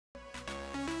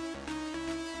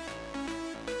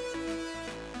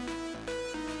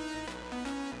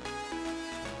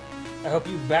I hope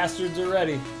you bastards are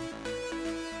ready.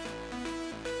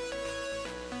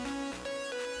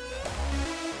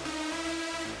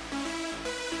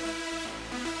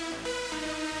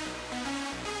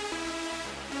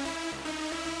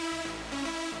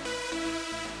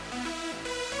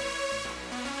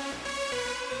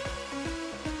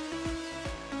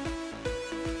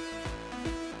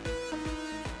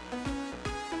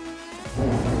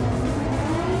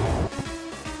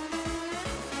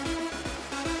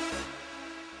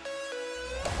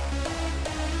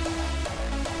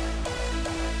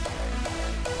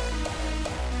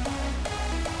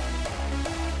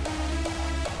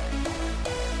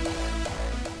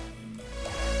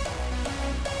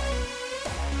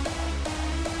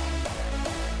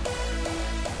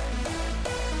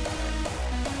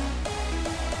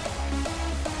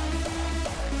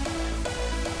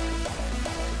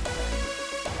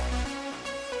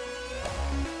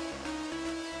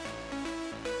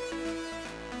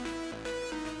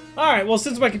 Alright, well,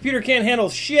 since my computer can't handle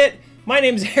shit, my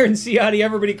name's Aaron Ciotti.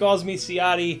 Everybody calls me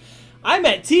Ciotti. I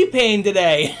met T-Pain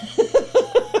today.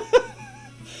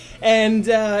 And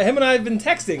him and I have been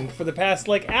texting for the past,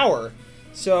 like, hour.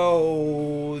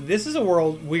 So, this is a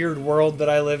weird world that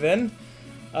I live in.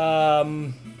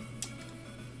 For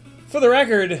the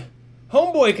record,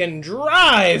 homeboy can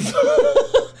drive!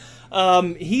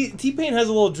 T-Pain has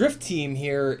a little drift team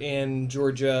here in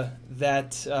Georgia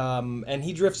that, and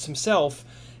he drifts himself.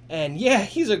 And yeah,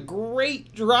 he's a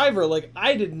great driver. Like,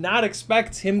 I did not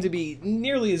expect him to be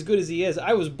nearly as good as he is.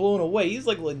 I was blown away. He's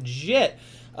like legit.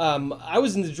 I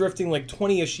was into drifting like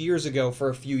 20-ish years ago for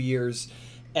a few years,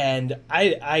 and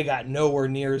I got nowhere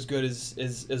near as good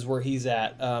as where he's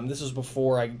at. This was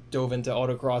before I dove into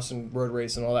autocross and road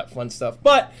race and all that fun stuff.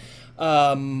 But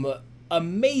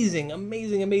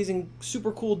amazing,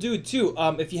 super cool dude too.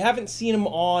 If you haven't seen him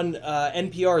on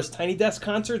NPR's Tiny Desk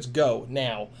concerts, go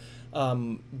now.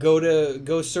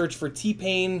 Go search for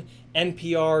T-Pain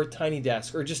NPR Tiny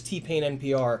Desk, or just T-Pain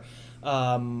NPR.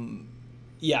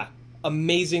 Yeah,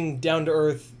 amazing, down to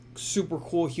earth, super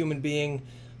cool human being,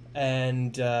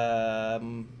 and yeah,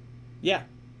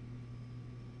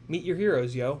 meet your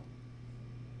heroes, yo.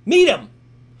 Meet them.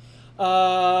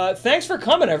 Thanks for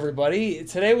coming, everybody.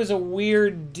 Today was a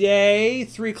weird day.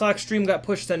 3 o'clock stream got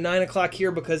pushed to 9 o'clock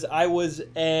here because I was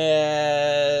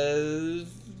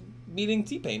meeting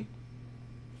T-Pain.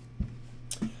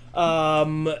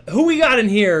 Who we got in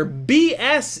here?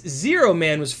 BS Zero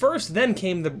Man was first, then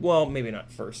came the, well, maybe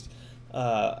not first.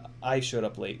 I showed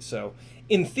up late, so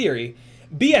in theory,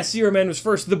 BS Zero Man was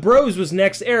first. The Bros was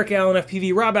next. Eric Allen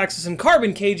FPV, Rob Axis, and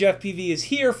Carbon Cage FPV is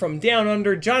here from Down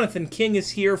Under. Jonathan King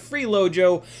is here. Free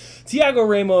Lojo, Tiago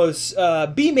Ramos,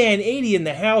 B-Man 80 in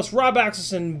the house. Rob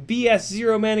Axis and BS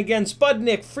Zero Man again.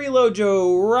 Spudnik, Free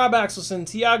Lojo, Rob Axis, and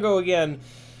Tiago again.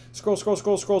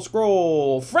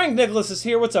 Scroll. Frank Nicholas is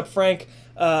here. What's up, Frank?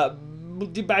 Spudnik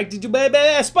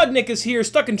is here.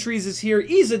 Stuck in Trees is here.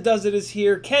 Isa Does It is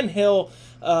here. Ken Hill.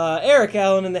 Eric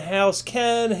Allen in the house.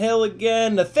 Ken Hill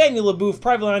again. Nathaniel LaBouffe.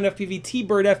 Private Line FPV.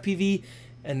 T-Bird FPV.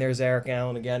 And there's Eric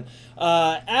Allen again.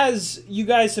 As you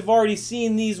guys have already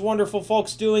seen these wonderful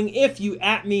folks doing, if you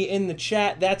 @ me in the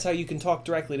chat, that's how you can talk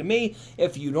directly to me.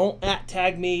 If you don't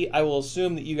 @tag me, I will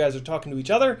assume that you guys are talking to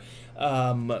each other.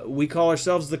 We call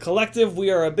ourselves The Collective. We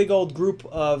are a big old group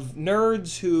of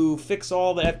nerds who fix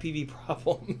all the FPV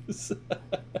problems.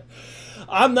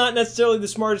 I'm not necessarily the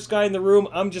smartest guy in the room.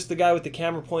 I'm just the guy with the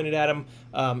camera pointed at him.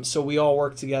 So we all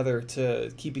work together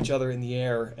to keep each other in the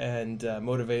air and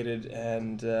motivated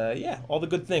and, yeah, all the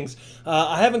good things.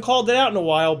 I haven't called it out in a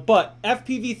while, but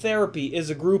FPV Therapy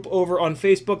is a group over on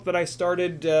Facebook that I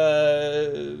started,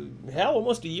 hell,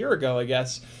 almost a year ago, I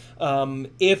guess.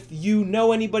 If you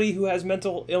know anybody who has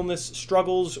mental illness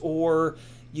struggles, or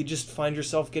you just find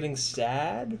yourself getting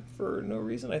sad for no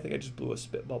reason. I think I just blew a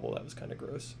spit bubble. That was kind of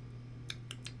gross.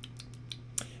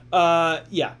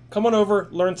 Yeah, come on over,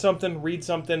 learn something, read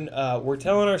something. We're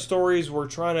telling our stories. We're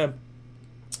trying to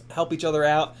help each other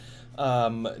out,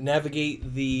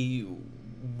 navigate the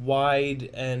wide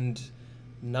and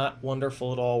not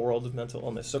wonderful at all world of mental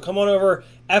illness. So come on over,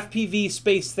 FPV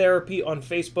Space Therapy on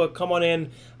Facebook. Come on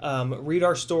in, read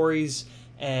our stories,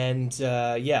 and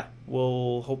yeah,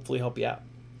 we'll hopefully help you out.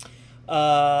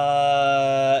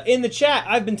 In the chat,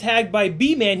 I've been tagged by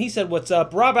B-Man. He said, what's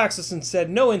up? Rob Axelson said,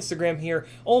 no Instagram here,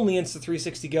 only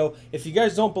Insta360 Go. If you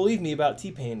guys don't believe me about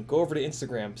T-Pain, go over to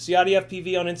Instagram. Ciotti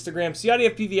FPV on Instagram. Ciotti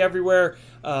FPV everywhere.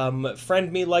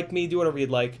 Friend me, like me, do whatever you'd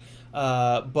like.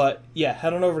 But yeah,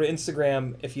 head on over to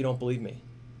Instagram if you don't believe me.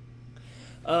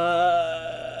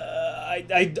 I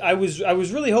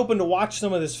was really hoping to watch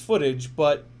some of this footage,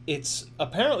 but it's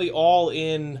apparently all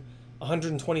in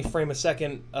 120 frame a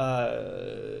second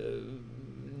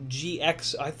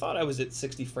GX. I thought I was at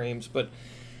 60 frames, but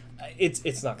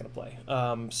it's not going to play.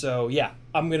 So yeah,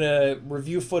 I'm going to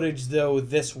review footage though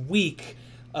this week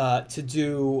to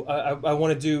do. I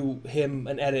want to do him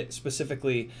an edit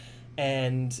specifically,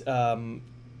 and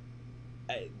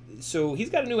so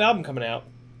he's got a new album coming out.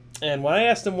 And when I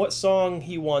asked him what song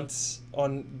he wants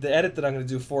on the edit that I'm going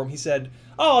to do for him, he said,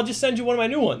 "Oh, I'll just send you one of my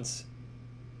new ones."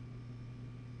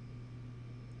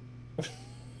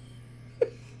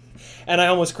 And I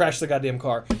almost crashed the goddamn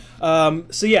car.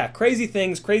 So yeah, crazy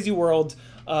things, crazy world.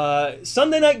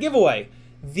 Sunday night giveaway.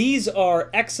 These are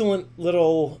excellent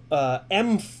little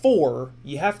M4.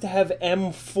 You have to have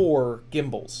M4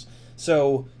 gimbals.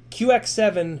 So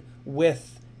QX7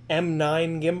 with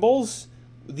M9 gimbals,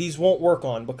 these won't work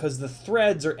on because the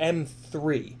threads are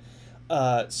M3.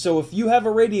 So if you have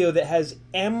a radio that has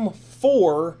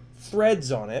M4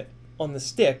 threads on it, on the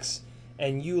sticks,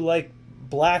 and you like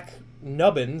black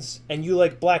nubbins and you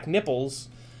like black nipples,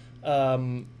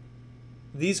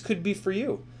 these could be for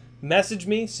you. Message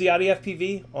me, Ciotti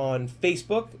FPV, on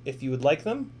Facebook if you would like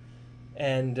them,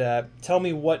 and tell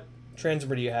me what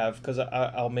transmitter you have, because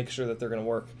I'll make sure that they're going to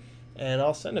work, and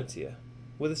I'll send them to you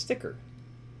with a sticker.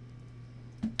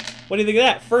 What do you think of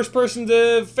that? First person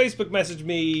to Facebook message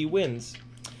me wins.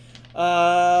 Rob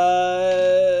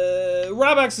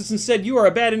Axelson said, "You are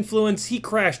a bad influence." He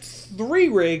crashed three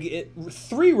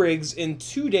rigs in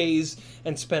 2 days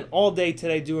and spent all day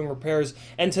today doing repairs.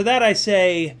 And to that I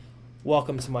say,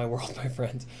 welcome to my world, my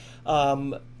friend.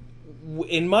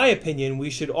 In my opinion, we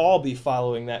should all be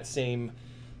following that same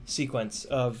sequence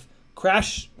of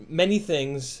crash many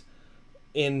things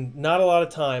in not a lot of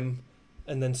time,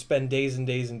 and then spend days and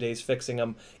days and days fixing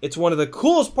them. It's one of the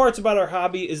coolest parts about our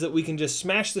hobby is that we can just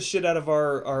smash the shit out of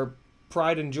our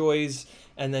pride and joys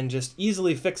and then just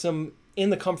easily fix them in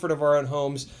the comfort of our own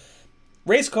homes.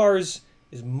 Race cars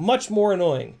is much more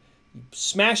annoying. You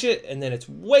smash it, and then it's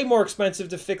way more expensive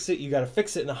to fix it. You got to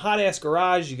fix it in a hot-ass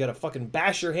garage. You got to fucking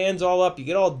bash your hands all up. You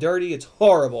get all dirty. It's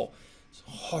horrible. It's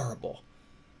horrible.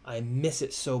 I miss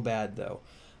it so bad, though.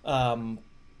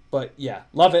 But, yeah,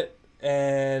 love it.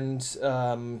 And,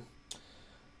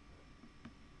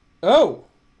 oh,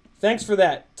 thanks for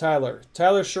that, Tyler.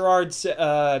 Tyler Sherrard said,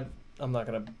 I'm not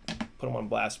going to put him on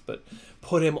blast, but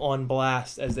put him on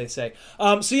blast, as they say.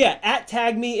 So yeah,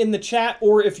 tag me in the chat,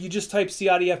 or if you just type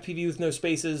Ciotti FPV with no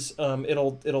spaces,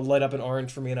 it'll light up in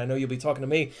orange for me, and I know you'll be talking to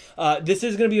me. This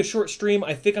is going to be a short stream.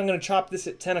 I think I'm going to chop this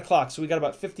at 10 o'clock, so we got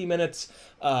about 50 minutes.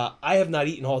 I have not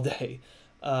eaten all day.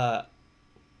 I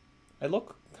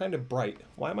look kind of bright.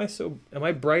 Why am I so... Am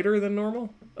I brighter than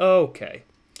normal? Okay.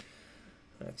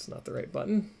 That's not the right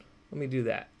button. Let me do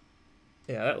that.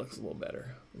 Yeah, that looks a little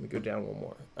better. Let me go down one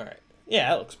more. All right. Yeah,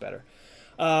 that looks better.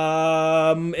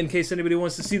 In case anybody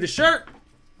wants to see the shirt.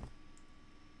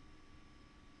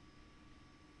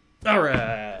 All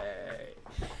right.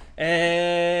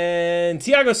 And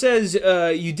Tiago says,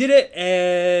 you did it,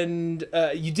 and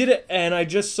I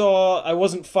just saw I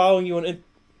wasn't following you on...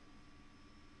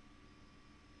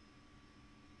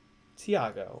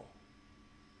 Tiago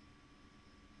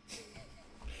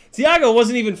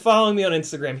wasn't even following me on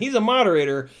Instagram. He's a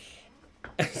moderator.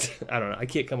 I don't know. I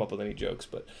can't come up with any jokes,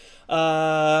 but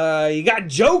you got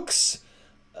jokes.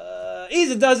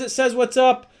 Easy Does It says what's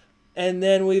up, and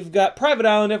then we've got Private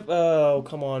Island. Oh,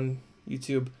 come on,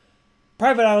 YouTube.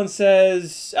 Private Island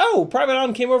says, oh, Private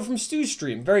Island came over from Stu's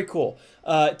stream. Very cool.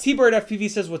 T-Bird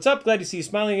FPV says, what's up? Glad to see you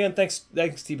smiling again. Thanks,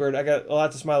 T-Bird. I got a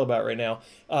lot to smile about right now.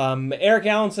 Eric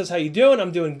Allen says, how you doing?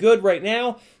 I'm doing good right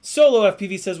now. Solo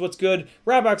FPV says, what's good?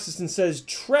 Rob Oxison says,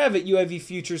 Trev at UAV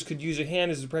Futures could use a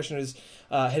hand. His depression is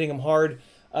hitting him hard.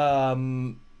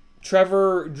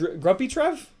 Trevor, Grumpy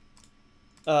Trev?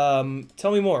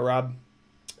 Tell me more, Rob.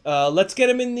 Let's get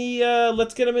him in the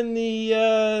let's get him in the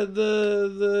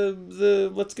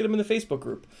Facebook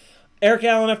group. Eric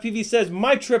Allen FPV says,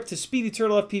 my trip to Speedy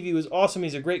Turtle FPV was awesome.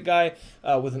 He's a great guy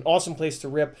with an awesome place to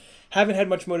rip. Haven't had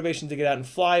much motivation to get out and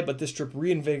fly, but this trip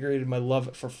reinvigorated my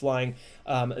love for flying.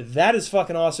 That is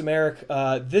fucking awesome, Eric.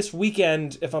 This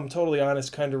weekend, if I'm totally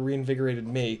honest, kind of reinvigorated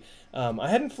me. I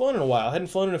hadn't flown in a while. I hadn't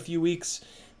flown in a few weeks.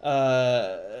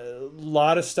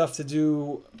 Lot of stuff to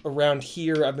do around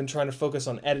here. I've been trying to focus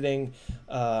on editing.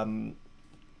 Got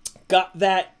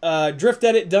that drift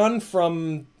edit done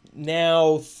from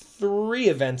now 3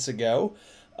 events ago.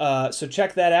 So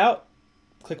check that out.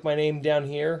 Click my name down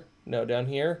here. No, down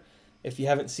here. If you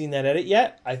haven't seen that edit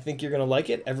yet, I think you're going to like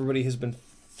it. Everybody has been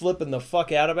flipping the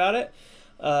fuck out about it.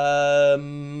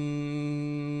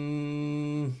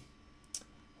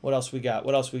 What else we got?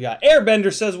 What else we got?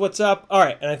 Airbender says, what's up? All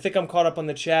right, and I think I'm caught up on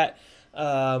the chat.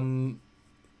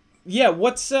 Yeah,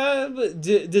 what's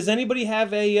does anybody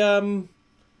have a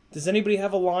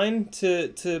line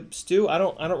to Stu? I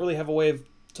don't really have a way of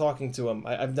talking to him.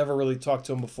 I've never really talked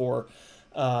to him before,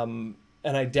 and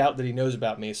I doubt that he knows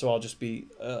about me. So I'll just be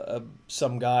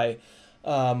some guy.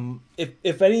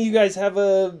 If any of you guys have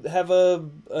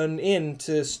an in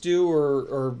to Stu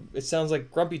or it sounds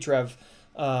like Grumpy Trev,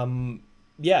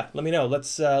 yeah, let me know.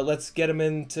 Let's get him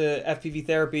into FPV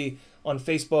therapy on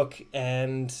Facebook,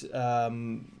 and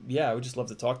yeah, I would just love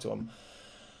to talk to him.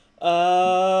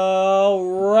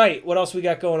 Right, what else we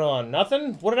got going on?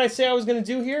 Nothing? What did I say I was gonna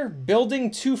do here?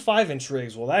 Building 2 5-inch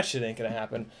rigs. Well, that shit ain't gonna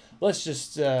happen. Let's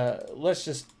just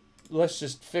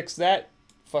fix that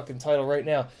fucking title right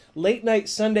now. Late night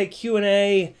Sunday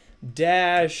Q&A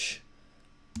dash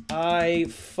I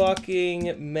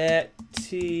fucking met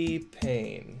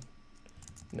T-Pain.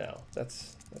 No,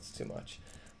 that's too much.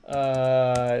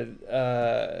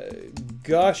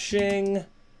 Gushing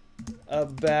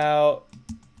about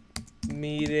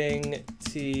meeting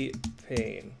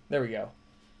T-Pain. There we go.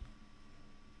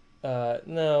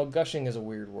 No, gushing is a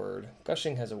weird word.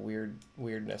 Gushing has a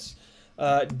weirdness.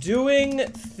 Doing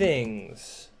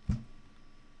things.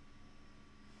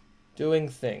 Doing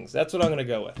things. That's what I'm going to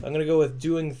go with. I'm going to go with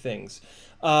doing things.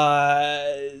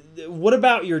 What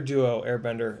about your duo,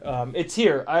 Airbender? It's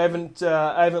here. I haven't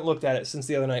looked at it since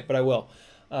the other night, but I will.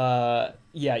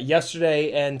 Yeah,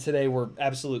 yesterday and today were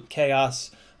absolute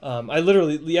chaos. I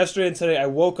literally, yesterday and today, I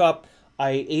woke up,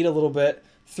 I ate a little bit,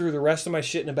 threw the rest of my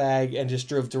shit in a bag, and just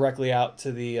drove directly out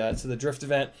to the drift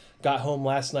event. Got home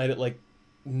last night at like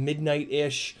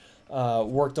midnight-ish.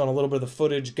 Worked on a little bit of the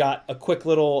footage, got a quick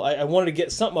little, I wanted to get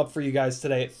something up for you guys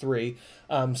today at 3,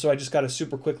 so I just got a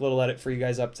super quick little edit for you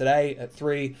guys up today at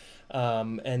 3,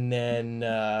 and then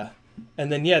yeah,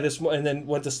 and then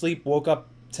went to sleep, woke up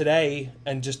today,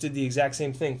 and just did the exact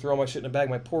same thing, threw all my shit in a bag.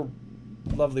 My poor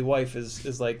lovely wife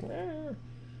is like,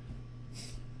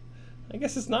 I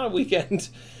guess it's not a weekend.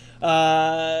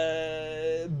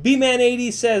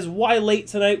 B-Man80 says, why late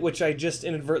tonight, which I just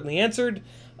inadvertently answered.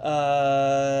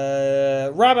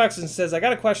 Rob Axon says, I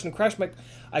got a question.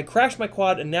 I crashed my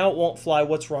quad and now it won't fly.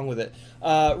 What's wrong with it?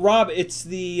 Rob, it's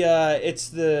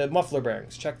the muffler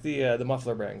bearings. Check the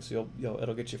muffler bearings.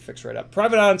 It'll get you fixed right up.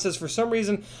 Private On says, for some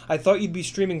reason I thought you'd be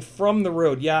streaming from the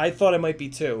road. Yeah, I thought I might be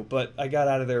too, but I got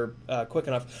out of there quick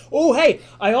enough. Oh, hey,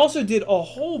 I also did a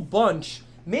whole bunch.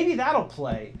 Maybe that'll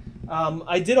play.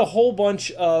 I did a whole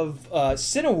bunch of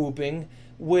Cinewooping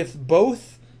with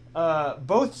both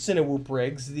Cinewoop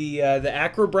rigs, the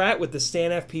Acrobrat with the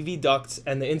Stan FPV ducts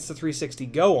and the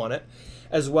Insta360 Go on it,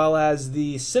 as well as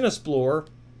the Cinesplore,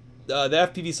 the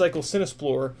FPV Cycle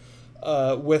Cinesplore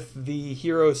with the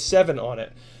Hero 7 on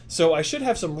it. So I should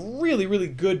have some really, really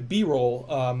good B-roll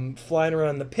flying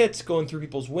around the pits, going through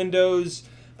people's windows.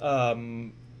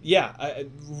 Yeah, I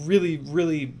really,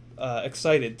 really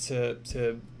excited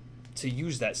to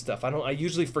use that stuff. I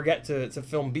usually forget to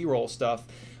film B-roll stuff.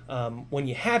 When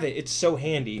you have it, it's so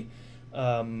handy,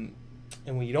 and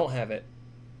when you don't have it,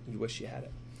 you wish you had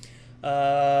it.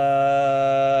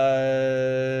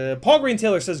 Paul Green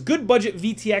Taylor says, good budget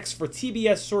VTX for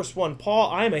TBS Source One.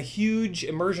 Paul, I'm a huge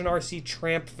Immersion RC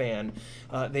Tramp fan.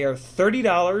 They are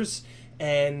 $30,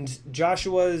 and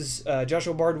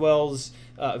Joshua Bardwell's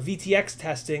VTX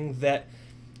testing that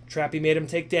Trappy made him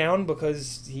take down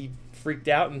because he freaked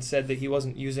out and said that he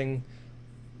wasn't using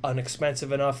an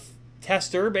expensive enough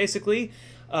tester, basically.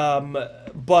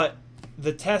 But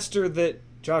the tester that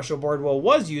Joshua Bardwell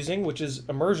was using, which is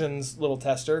Immersion's little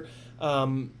tester,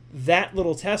 that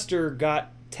little tester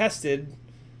got tested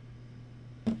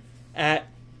at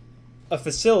a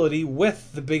facility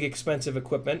with the big expensive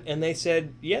equipment, and they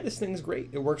said, yeah, this thing's great.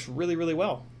 It works really, really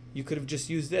well. You could have just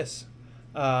used this.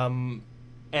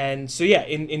 And so, yeah,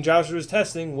 in Joshua's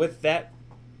testing with that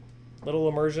little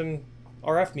Immersion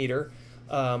RF meter,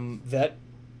 that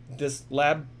this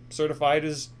lab certified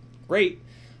is great.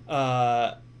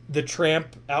 The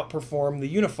Tramp outperformed the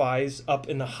Unifies up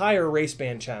in the higher race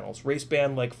band channels. Race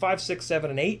band like 5, 6, 7,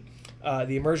 and 8.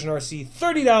 The Immersion RC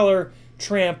 $30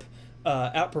 Tramp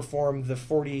outperformed the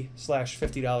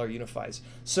 $40/$50 Unifies.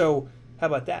 So how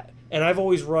about that? And I've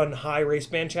always run high race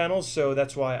band channels, so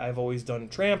that's why I've always done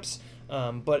Tramps.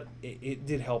 But it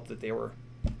did help that they were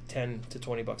 $10 to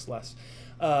 $20 less.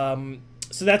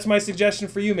 So that's my suggestion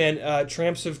for you, man.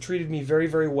 Tramps have treated me very,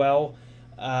 very well.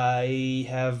 I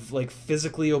have like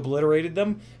physically obliterated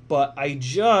them, but I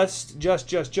just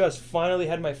finally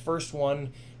had my first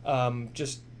one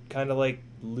just kind of like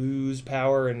lose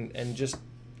power and just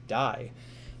die.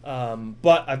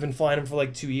 But I've been flying them for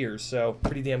like 2 years, so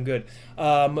pretty damn good.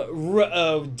 Damn,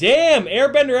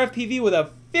 Airbender FPV with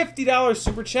a $50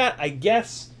 super chat. I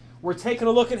guess we're taking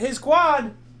a look at his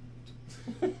quad.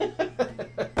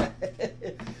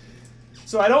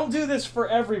 So I don't do this for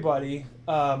everybody,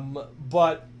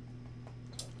 but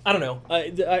I don't know.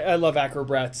 I love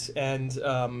Acrobrats, and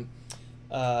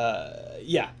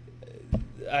yeah,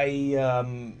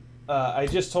 I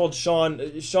just told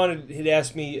Sean. Sean had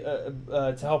asked me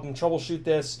to help him troubleshoot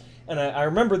this, and I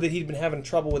remember that he'd been having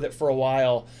trouble with it for a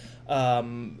while,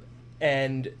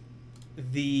 and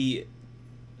the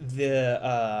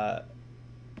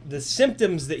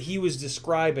symptoms that he was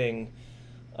describing.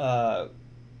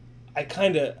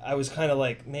 I was kind of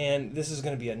like, man, this is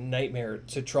going to be a nightmare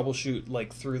to troubleshoot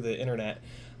like through the internet.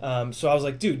 So I was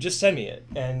like, dude, just send me it,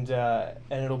 and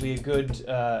it'll be a good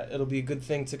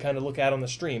thing to kind of look at on the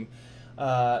stream.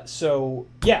 So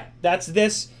yeah, that's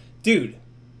this, dude.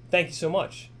 Thank you so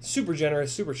much. Super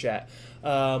generous super chat.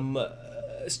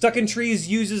 Stuck in Trees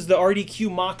uses the RDQ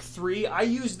Mach 3. I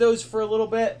used those for a little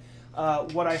bit.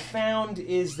 What I found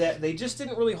is that they just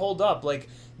didn't really hold up. Like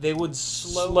they would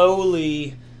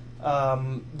slowly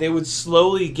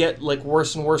get like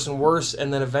worse and worse and worse,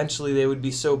 and then eventually they would be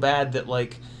so bad that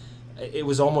like it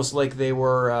was almost like they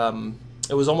were on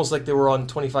 25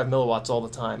 milliwatts all the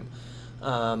time.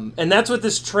 And that's what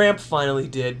this Tramp finally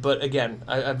did. But again,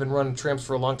 I've been running Tramps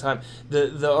for a long time. The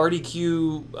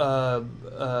RDQ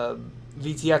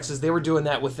VTXs, they were doing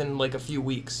that within like a few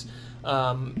weeks.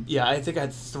 Yeah, I think I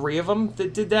had 3 of them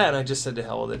that did that, and I just said to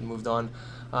hell with it and moved on.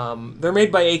 They're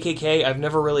made by AKK. I've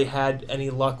never really had any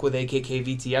luck with AKK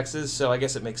VTXs, so I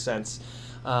guess it makes sense.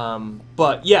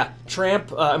 But yeah,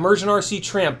 Tramp, Immersion RC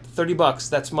Tramp, $30.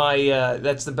 That's my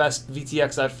that's the best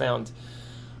VTX I've found.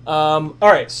 All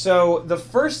right, so the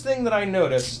first thing that I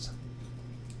noticed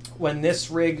when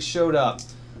this rig showed up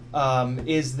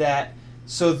is that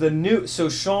so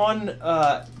Sean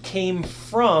came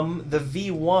from the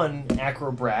V1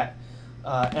 Acrobrat,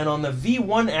 and on the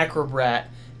V1 Acrobrat,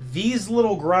 these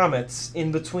little grommets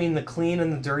in between the clean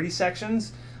and the dirty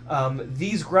sections,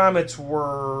 these grommets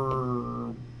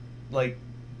were like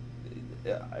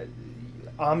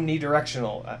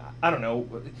omnidirectional. I don't know.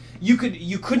 You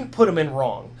couldn't put them in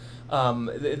wrong.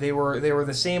 They were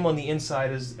the same on the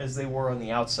inside as they were on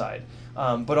the outside.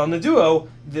 But on the Duo,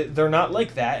 they're not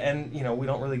like that, and you know we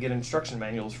don't really get instruction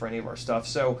manuals for any of our stuff.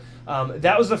 So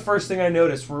that was the first thing I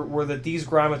noticed were that these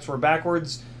grommets were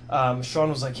backwards. Sean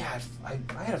was like, yeah, I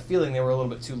had a feeling they were a little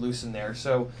bit too loose in there.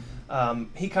 So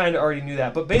he kind of already knew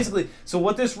that. But basically, so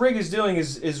what this rig is doing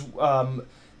is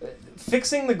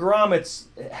fixing the grommets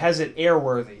has it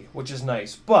airworthy, which is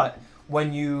nice. But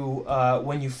when you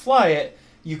fly it,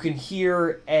 you can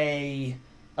hear a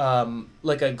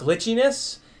like a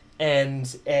glitchiness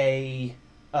and a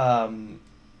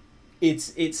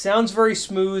it sounds very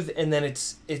smooth, and then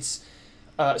it's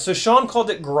so Sean called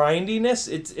it grindiness.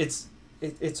 It's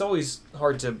always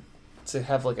hard to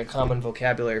have like a common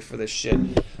vocabulary for this shit.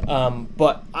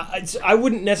 But I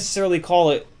wouldn't necessarily call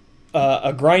it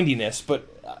a grindiness, but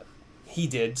he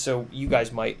did, so you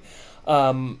guys might.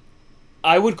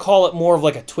 I would call it more of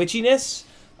like a twitchiness.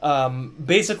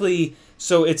 Basically,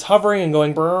 so it's hovering and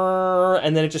going brrr,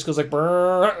 and then it just goes like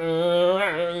brrr,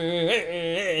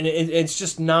 and it's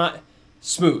just not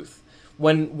smooth.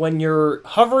 When you're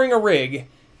hovering a rig,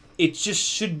 it just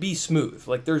should be smooth.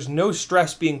 Like there's no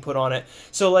stress being put on it.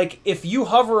 So like if you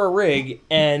hover a rig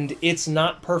and it's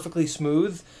not perfectly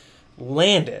smooth,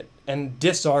 land it and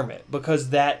disarm it,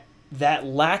 because that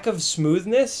lack of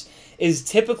smoothness is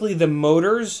typically the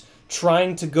motors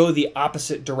trying to go the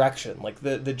opposite direction. Like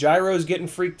the gyro's getting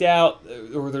freaked out,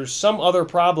 or there's some other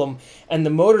problem, and the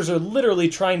motors are literally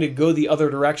trying to go the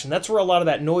other direction. That's where a lot of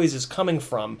that noise is coming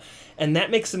from, and that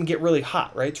makes them get really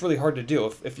hot, right? It's really hard to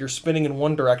do. If you're spinning in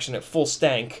one direction at full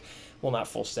stank, well, not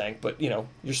full stank, but you know,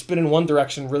 you're spinning one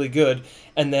direction really good,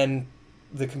 and then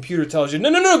the computer tells you, no,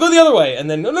 go the other way,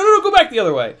 and then no, go back the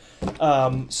other way.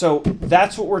 So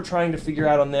that's what we're trying to figure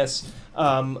out on this.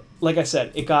 Like I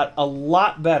said, it got a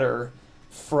lot better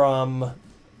from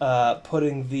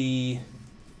putting these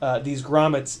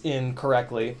grommets in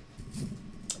correctly,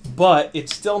 but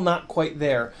it's still not quite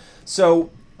there.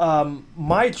 So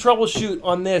my troubleshoot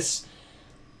on this,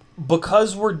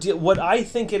 because what I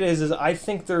think it is I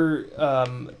think they're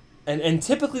and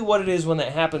typically what it is when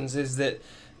that happens is that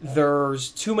there's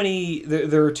too many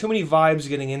there are too many vibes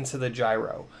getting into the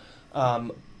gyro.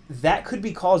 That could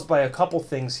be caused by a couple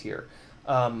things here.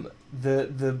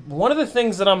 The one of the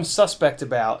things that I'm suspect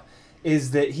about is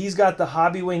that he's got the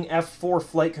Hobbywing F4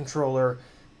 flight controller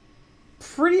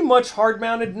pretty much hard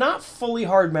mounted, not fully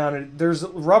hard mounted. There's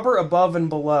rubber above and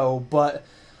below, but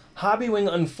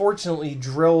Hobbywing unfortunately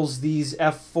drills these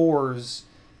F4s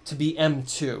to be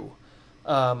M2.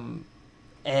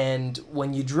 And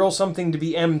when you drill something to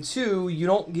be M2, you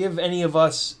don't give any of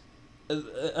us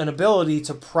an ability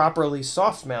to properly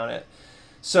soft mount it.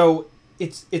 So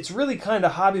it's really kind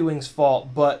of Hobbywing's fault,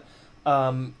 but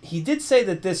he did say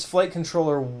that this flight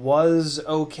controller was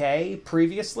okay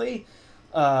previously.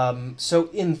 So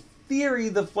in theory,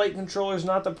 the flight controller is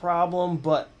not the problem,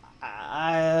 but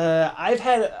I've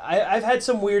had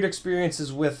some weird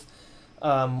experiences with the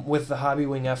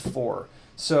Hobbywing F4.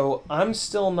 So I'm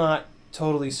still not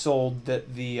totally sold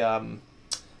that the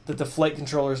flight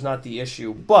controller is not the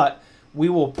issue, but we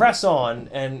will press on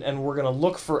and we're gonna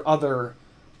look for other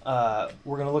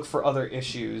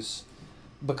issues,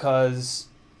 because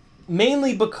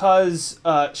mainly because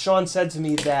Sean said to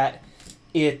me that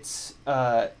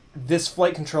this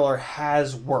flight controller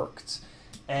has worked,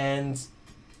 and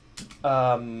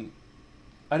I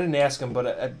didn't ask him,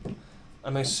 but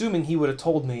I'm assuming he would have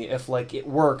told me if like it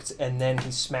worked and then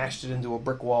he smashed it into a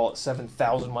brick wall at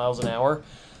 7,000 miles an hour.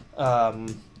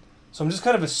 So I'm just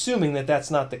kind of assuming that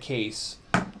that's not the case.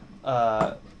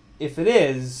 If it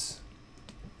is,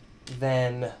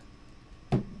 then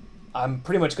I'm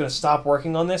pretty much going to stop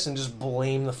working on this and just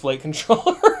blame the flight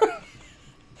controller.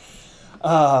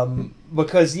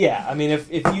 Because yeah, I mean,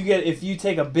 if you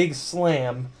take a big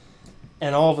slam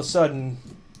and all of a sudden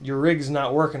your rig's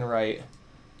not working right,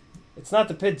 it's not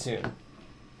the PID tune.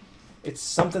 It's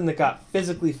something that got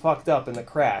physically fucked up in the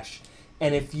crash.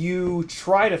 And if you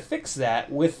try to fix that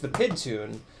with the PID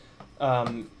tune,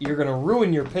 you're going to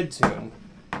ruin your PID tune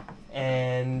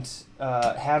and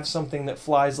have something that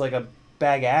flies like a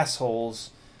bag of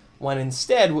assholes, when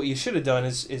instead what you should have done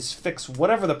is fix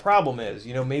whatever the problem is.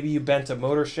 You know, maybe you bent a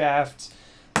motor shaft,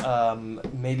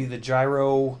 maybe the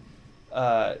gyro...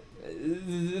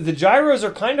 the gyros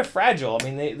are kind of fragile. I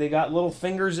mean, they got little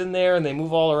fingers in there and they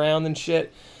move all around and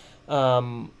shit.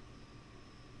 All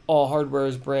hardware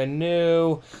is brand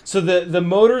new. So the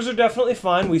motors are definitely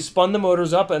fine. We spun the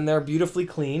motors up and they're beautifully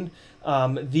clean.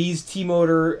 These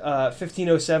T-Motor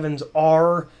 1507s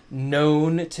are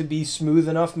known to be smooth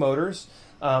enough motors.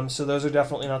 So those are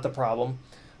definitely not the problem.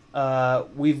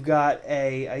 We've got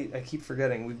I keep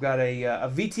forgetting. We've got a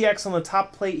VTX on the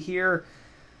top plate here.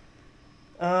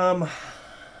 I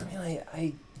mean,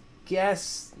 I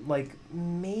guess, like,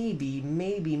 maybe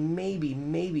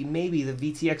the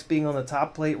VTX being on the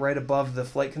top plate right above the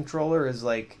flight controller is,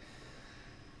 like,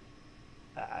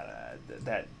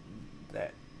 that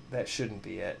shouldn't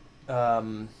be it.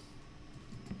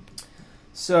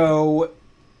 So,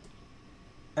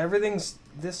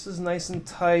 this is nice and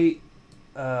tight.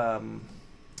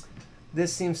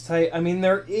 This seems tight. I mean,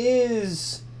 there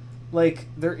is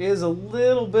a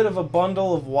little bit of a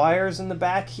bundle of wires in the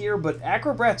back here, but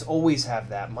Acrobrats always have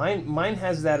that. Mine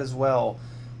has that as well.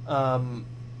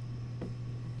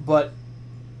 But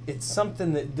it's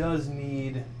something that does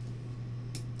need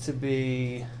to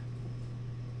be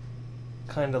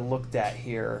kind of looked at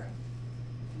here.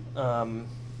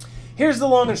 Here's the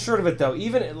long and short of it, though.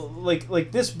 Even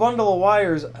like this bundle of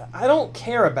wires, I don't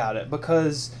care about it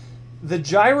because the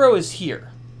gyro is here.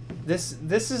 This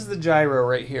is the gyro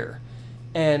right here,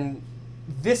 and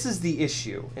this is the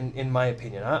issue in my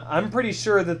opinion. I'm pretty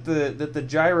sure that the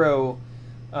gyro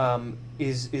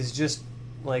is just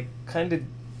like kind of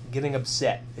getting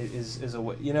upset. Is a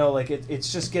way, you know, like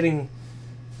it's just getting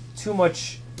too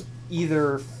much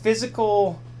either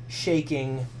physical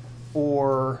shaking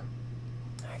or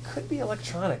it could be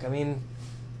electronic. I mean,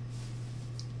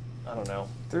 I don't know.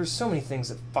 There's so many things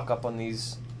that fuck up on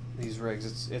these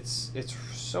rigs. It's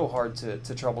so hard to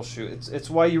troubleshoot. It's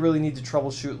why you really need to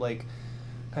troubleshoot like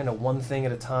kind of one thing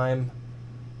at a time.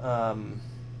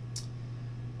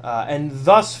 And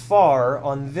thus far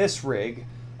on this rig,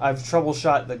 I've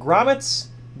troubleshot the grommets,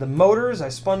 the motors. I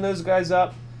spun those guys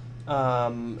up,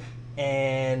 and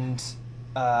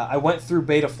I went through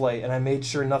Betaflight and I made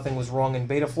sure nothing was wrong in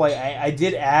Betaflight. I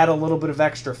did add a little bit of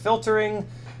extra filtering.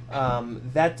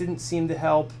 That didn't seem to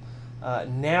help.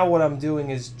 Now what I'm doing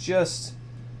is just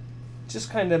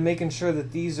kind of making sure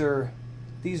that these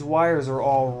wires are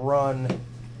all run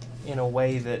in a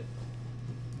way that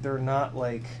they're not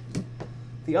like.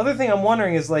 The other thing I'm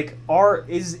wondering is like,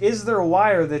 is there a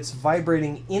wire that's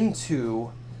vibrating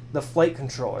into the flight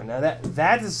controller? Now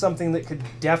that is something that could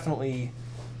definitely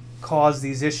cause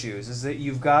these issues. Is that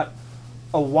you've got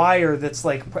a wire that's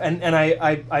like, and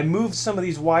I moved some of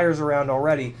these wires around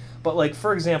already, but like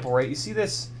for example, right? You see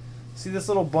this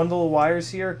little bundle of wires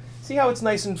here? See how it's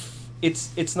nice and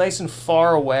it's nice and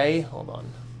far away. Hold on.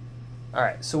 All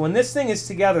right, so when this thing is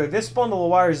together, this bundle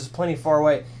of wires is plenty far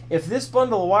away. If this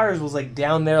bundle of wires was like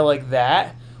down there like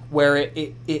that, where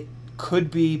it could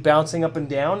be bouncing up and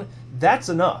down, that's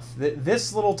enough.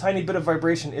 This little tiny bit of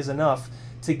vibration is enough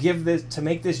to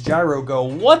make this gyro go,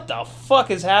 what the fuck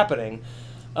is happening?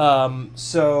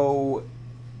 So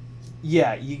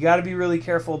yeah, you got to be really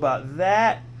careful about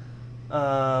that.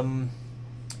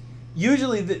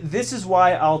 Usually this is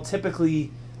why I'll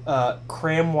typically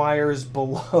cram wires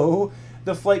below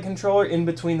the flight controller, in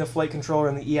between the flight controller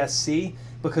and the ESC,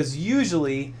 because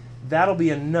usually that'll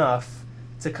be enough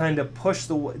to kind of push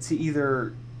to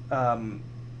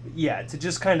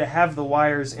just kind of have the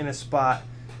wires in a spot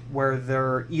where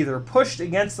they're either pushed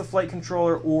against the flight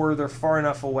controller or they're far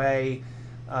enough away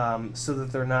so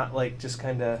that they're not like just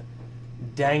kind of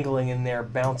dangling in there,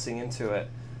 bouncing into it.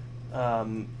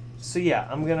 So yeah,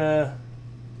 I'm gonna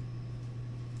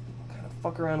kind of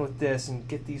fuck around with this and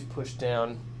get these pushed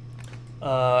down.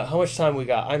 How much time we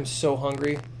got? I'm so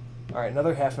hungry. All right,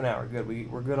 another half an hour. Good,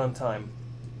 we're good on time.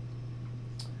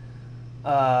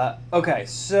 Okay,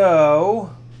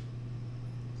 so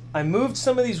I moved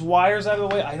some of these wires out of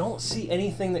the way. I don't see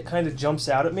anything that kind of jumps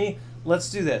out at me.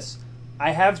 Let's do this.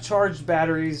 I have charged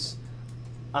batteries.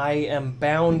 I am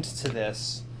bound to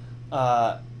this.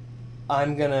 I'm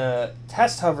going to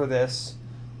test hover this.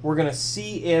 We're going to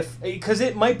see if... because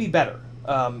it might be better.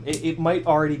 It might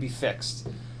already be fixed.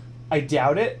 I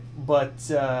doubt it,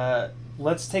 but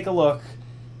let's take a look.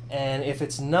 And if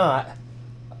it's not,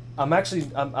 I'm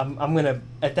going to...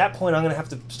 at that point, I'm going to have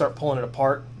to start pulling it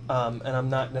apart. And I'm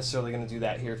not necessarily going to do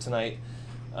that here tonight.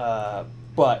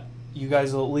 But you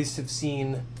guys will at least have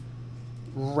seen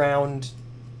round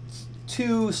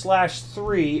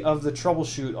 2/3 of the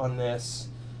troubleshoot on this.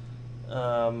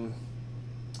 I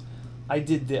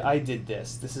did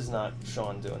this. This is not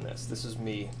Sean doing this. This is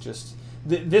me. Just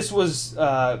this was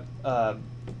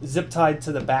zip tied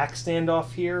to the back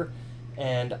standoff here,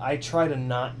 and I try to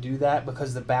not do that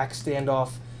because the back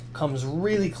standoff comes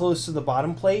really close to the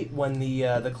bottom plate when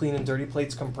the clean and dirty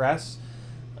plates compress.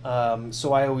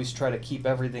 So I always try to keep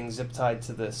everything zip tied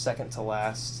to the second to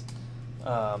last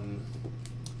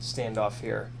standoff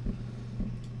here.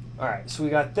 All right, so we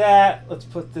got that. Let's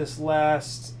put this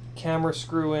last camera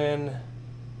screw in,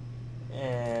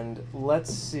 and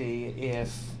let's see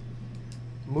if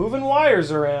moving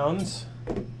wires around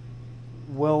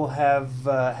will have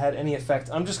had any effect.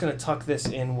 I'm just going to tuck this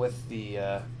in with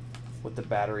the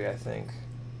battery, I think.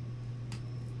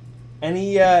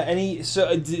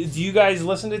 So do you guys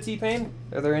listen to T-Pain?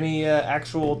 Are there any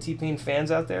actual T-Pain fans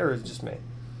out there, or is it just me?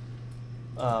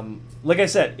 Like I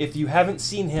said, if you haven't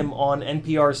seen him on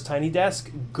NPR's Tiny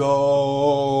Desk,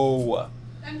 go.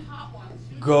 And Hot Ones.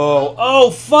 Go. Oh,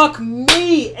 fuck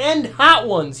me! And Hot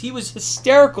Ones. He was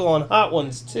hysterical on Hot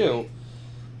Ones, too.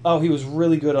 Oh, he was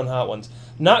really good on Hot Ones.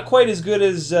 Not quite as good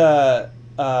as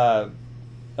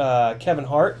Kevin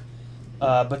Hart,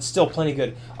 but still plenty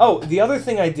good. Oh, the other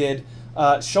thing I did,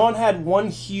 Sean had one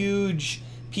huge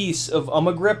piece of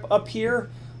grip up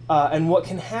here, and what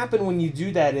can happen when you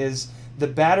do that is the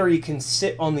battery can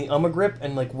sit on the grip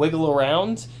and like wiggle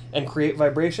around and create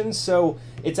vibrations. So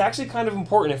it's actually kind of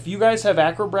important. If you guys have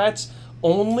Acrobrats,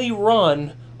 only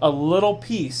run a little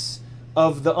piece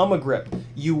of the grip.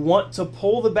 You want to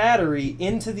pull the battery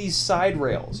into these side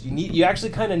rails. You actually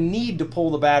kind of need to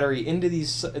pull the battery into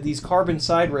these carbon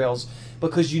side rails,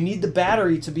 because you need the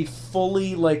battery to be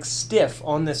fully like stiff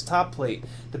on this top plate.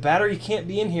 The battery can't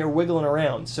be in here wiggling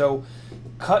around. So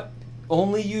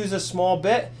only use a small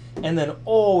bit, and then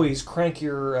always crank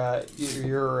your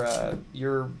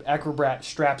Acrobrat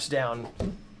straps down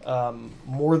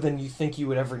more than you think you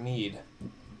would ever need,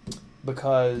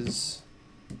 because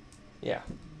yeah,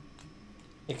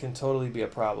 it can totally be a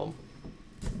problem.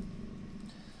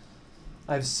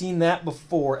 I've seen that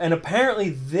before, and apparently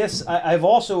this, I've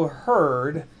also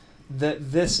heard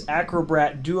that this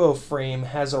Acrobrat Duo frame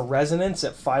has a resonance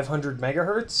at 500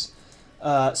 megahertz.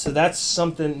 So that's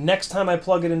something, next time I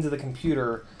plug it into the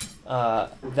computer,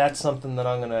 that's something that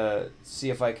I'm going to see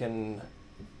if I can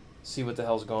see what the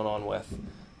hell's going on with.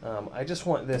 I just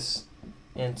want this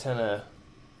antenna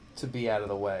to be out of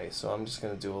the way, so I'm just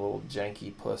going to do a little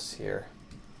janky puss here.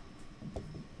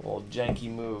 A little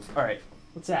janky move. All right,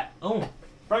 what's that? Oh,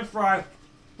 French fry.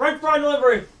 French fry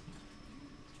delivery.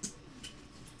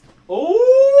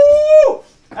 Oh,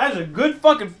 that's a good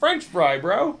fucking French fry,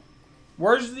 bro.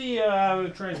 Where's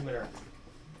the transmitter?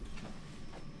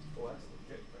 Oh, that's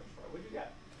legit French fry. What you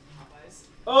got? Popeyes.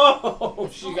 Oh,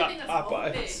 she got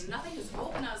Popeyes. Nothing is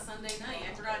open on Sunday night.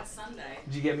 I forgot it's Sunday.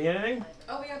 Did you get me anything?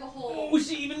 Oh, we have a whole... Oh,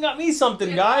 she even got me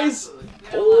something, guys.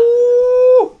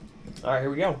 Ooh! All right, here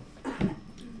we go.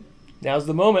 Now's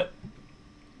the moment.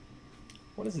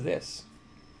 What is this?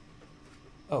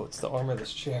 Oh, it's the arm of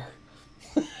this chair.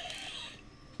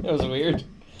 That was weird.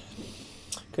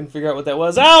 Couldn't figure out what that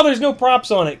was. Oh, there's no props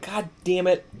on it. God damn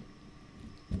it.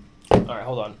 Alright,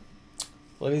 hold on.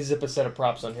 Let me zip a set of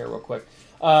props on here real quick.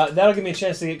 That'll give me a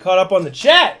chance to get caught up on the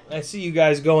chat. I see you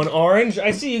guys going orange. I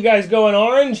see you guys going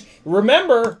orange.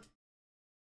 Remember...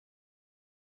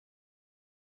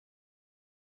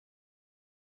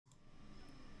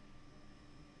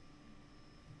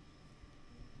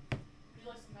 Would you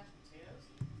like some mashed potatoes?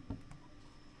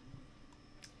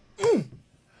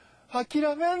 諦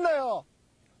めんなよ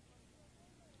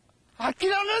諦め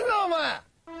んなお前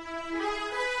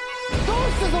ど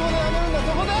うしてそこでやめるんだ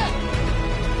そこで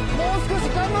もう少し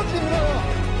頑張ってみろよ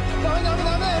ダメや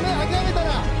め諦めた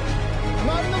ら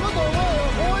周りのことを思う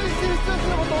よ応援してる人たち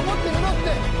のことを思ってみろっ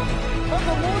てあ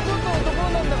ともうちょっとのとこ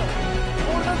ろなんだから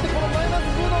俺だってこのマイナ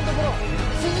ス10度のところ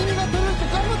しじみが取れるっ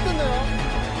て頑張ってんだよ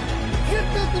絶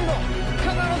対やってみろ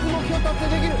必ず目標達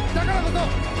成できるだからこそ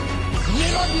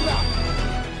ネバギブアップ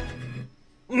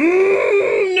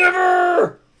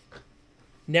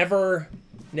Never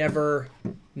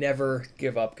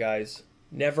give up, guys.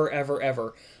 Never, ever,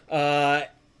 ever.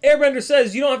 Airbender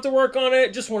says, you don't have to work on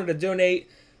it. Just wanted to donate.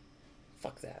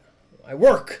 Fuck that. I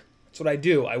work. That's what I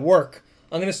do. I work.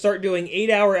 I'm going to start doing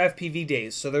 8-hour FPV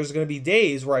days. So there's going to be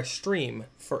days where I stream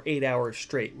for 8 hours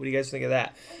straight. What do you guys think of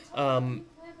that?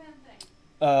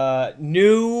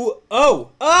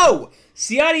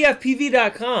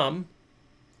 CiatiFPV.com.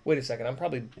 Wait a second, I'm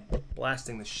probably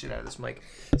blasting the shit out of this mic.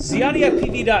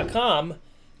 CiatiFPV.com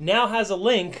now has a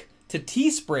link to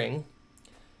Teespring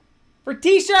for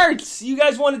t-shirts. You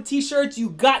guys wanted t-shirts,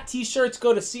 you got t-shirts.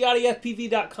 Go to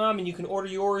CiatiFPV.com and you can order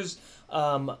yours.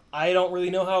 I don't really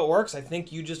know how it works. I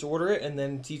think you just order it and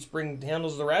then Teespring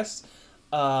handles the rest.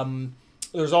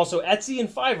 There's also Etsy and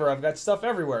Fiverr. I've got stuff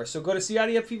everywhere. So go to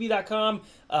CiatiFPV.com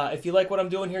if you like what I'm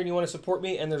doing here and you want to support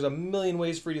me, and there's a million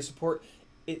ways for you to support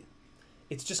it.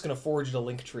 It's just going to forward you to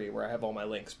Linktree where I have all my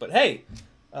links. But hey,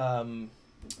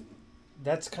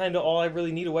 that's kind of all I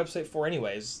really need a website for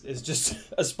anyways, is just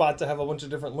a spot to have a bunch of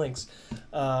different links.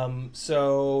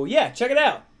 So yeah, check it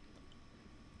out.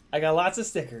 I got lots of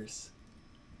stickers.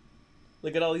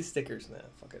 Look at all these stickers. Nah,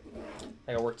 fuck it.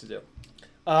 I got work to do.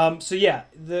 So yeah,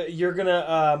 you're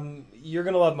gonna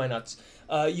love my nuts.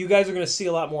 You guys are gonna see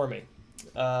a lot more of me.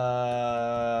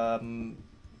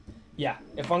 Yeah,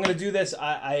 if I'm gonna do this,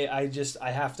 I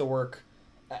have to work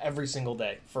every single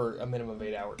day for a minimum of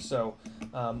 8 hours. So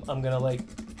I'm gonna like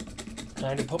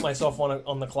kind of put myself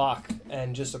on the clock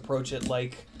and just approach it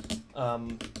like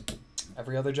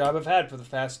every other job I've had for the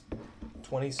past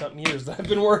 20-something years that I've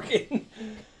been working.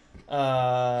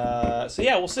 So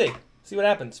yeah, we'll see. See what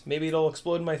happens. Maybe it'll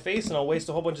explode in my face and I'll waste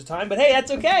a whole bunch of time, but hey, that's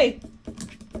okay.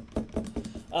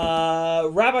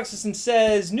 Raboxison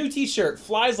says, new t-shirt,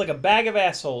 flies like a bag of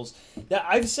assholes. That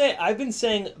I've been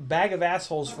saying bag of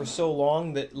assholes for so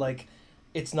long that like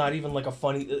it's not even like a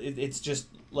funny, it's just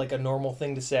like a normal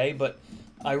thing to say, but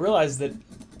I realize that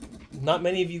not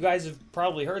many of you guys have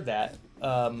probably heard that.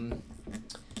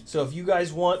 So if you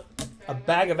guys want a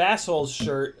bag of assholes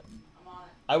shirt,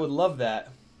 I would love that.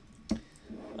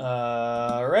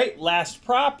 Alright, last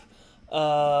prop.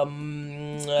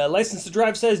 License to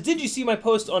Drive says, did you see my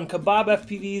post on Kebab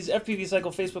FPV's FPV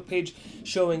Cycle Facebook page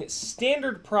showing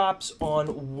standard props on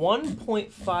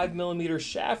 1.5mm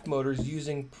shaft motors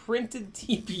using printed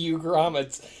TPU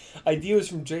grommets? Idea was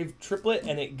from Dave Triplett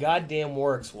and it goddamn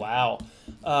works. Wow.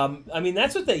 I mean,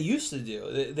 that's what they used to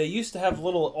do. They used to have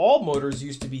all motors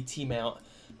used to be T-mount,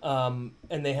 and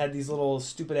they had these little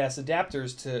stupid ass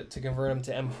adapters to convert them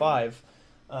to M5.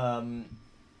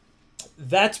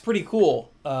 That's pretty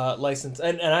cool, license,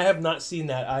 and I have not seen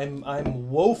that. I'm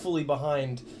woefully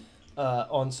behind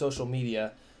on social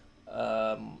media.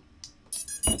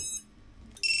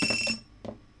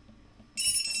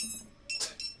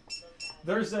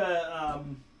 There's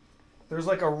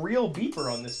like a real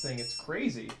beeper on this thing. It's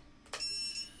crazy.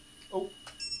 Oh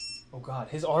God,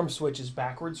 his arm switch is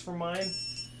backwards from mine.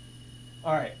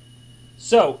 All right.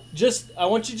 So, I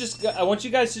want you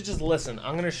guys to just listen.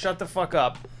 I'm gonna shut the fuck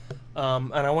up,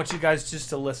 and I want you guys just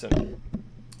to listen.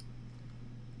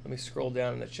 Let me scroll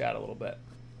down in the chat a little bit.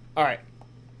 All right.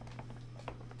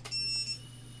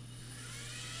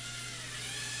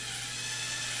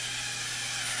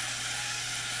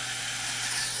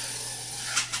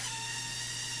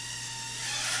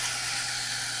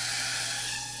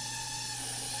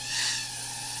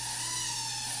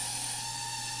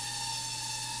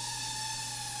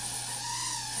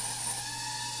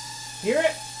 Hear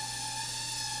it?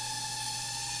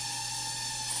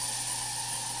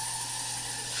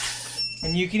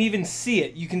 And you can even see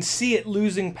it. You can see it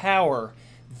losing power.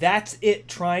 That's it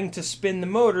trying to spin the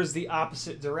motors the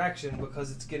opposite direction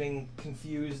because it's getting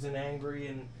confused and angry.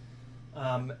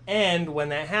 And when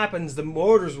that happens, the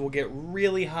motors will get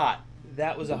really hot.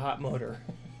 That was a hot motor.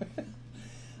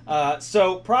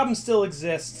 So problem still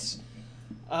exists.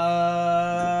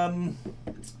 Yeah,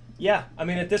 I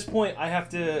mean, at this point, I have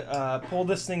to pull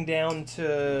this thing down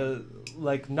to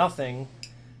like nothing,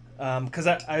 because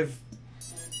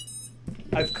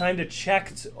I've kind of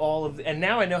checked all of, and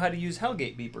now I know how to use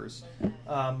Hellgate beepers.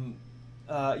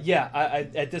 Yeah, I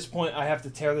at this point I have to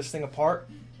tear this thing apart,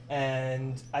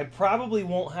 and I probably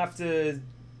won't have to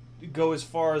go as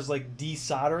far as like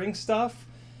desoldering stuff,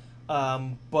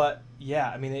 but yeah,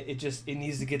 I mean, it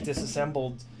needs to get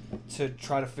disassembled to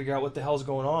try to figure out what the hell's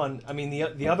going on. I mean,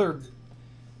 the other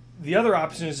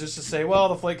option is just to say, well,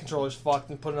 the flight controller's fucked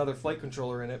and put another flight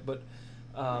controller in it. But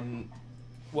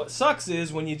what sucks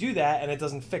is when you do that and it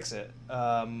doesn't fix it.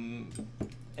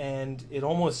 And it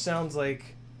almost sounds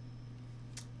like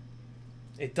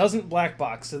it doesn't black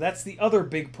box. So that's the other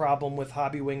big problem with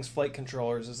Hobbywing's flight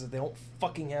controllers, is that they don't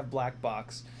fucking have black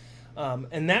box.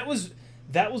 And that was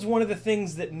one of the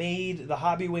things that made the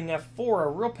Hobbywing F4 a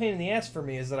real pain in the ass for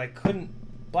me, is that I couldn't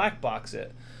black box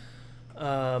it.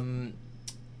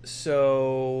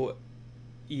 So,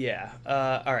 yeah.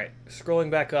 All right, scrolling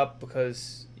back up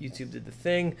because YouTube did the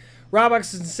thing. Rob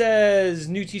Oxton says,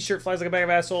 new t-shirt flies like a bag of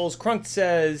assholes. Crunk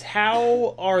says,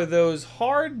 how are those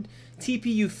hard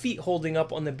TPU feet holding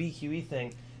up on the BQE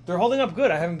thing? They're holding up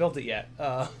good. I haven't built it yet.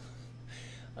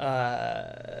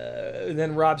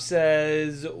 Then Rob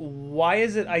says, why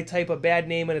is it I type a bad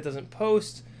name and it doesn't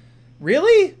post?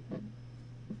 Really?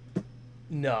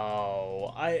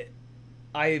 No, I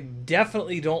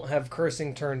definitely don't have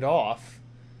cursing turned off.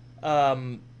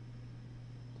 Wow,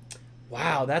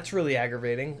 that's really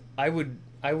aggravating. I would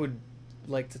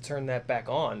like to turn that back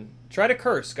on. Try to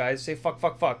curse, guys. Say fuck,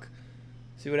 fuck, fuck.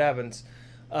 See what happens.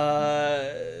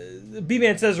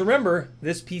 B-Man says, remember,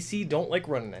 this PC don't like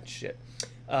running that shit.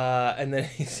 And then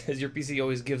he says, your PC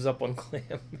always gives up on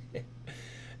Clam.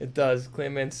 It does.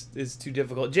 Clayman is too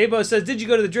difficult. J-Bo says, did you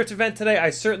go to the Drift event today? I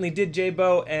certainly did,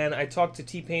 J-Bo, and I talked to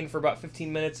T-Pain for about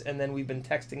 15 minutes, and then we've been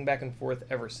texting back and forth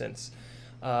ever since.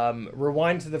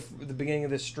 Rewind to the beginning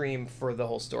of this stream for the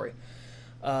whole story.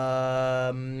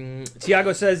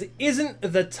 Tiago says, isn't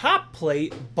the top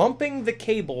plate bumping the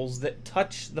cables that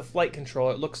touch the flight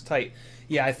controller? It looks tight.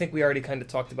 Yeah, I think we already kind of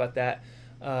talked about that.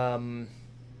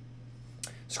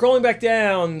 Scrolling back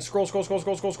down, scroll,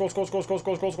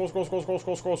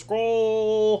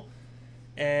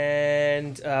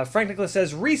 and Frank Nicholas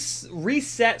says,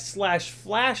 reset/flash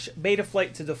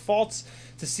Betaflight to defaults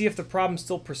to see if the problem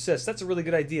still persists. That's a really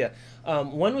good idea.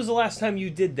 When was the last time you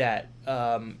did that,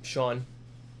 Sean?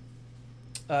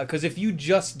 Because if you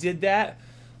just did that,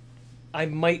 I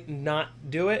might not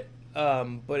do it.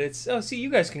 But it's, oh, see, you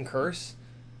guys can curse.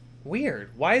 Weird.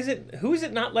 Why is it, who is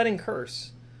it not letting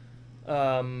curse?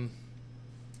 Frank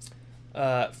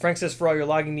says, for all your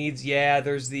logging needs, yeah,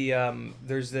 there's the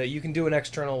you can do an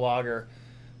external logger.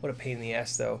 What a pain in the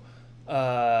ass, though.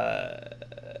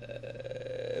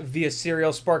 Via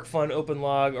Serial, SparkFun,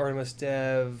 OpenLog, Artemis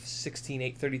Dev,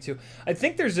 16832. I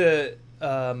think there's a,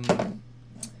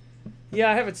 yeah,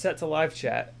 I have it set to live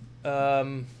chat.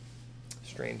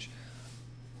 Strange.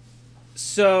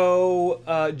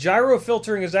 So, gyro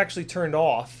filtering is actually turned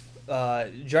off.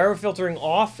 Gyro filtering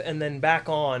off and then back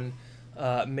on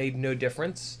made no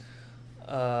difference.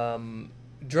 Drone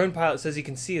Pilot says he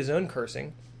can see his own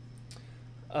cursing.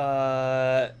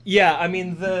 Yeah, I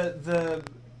mean, the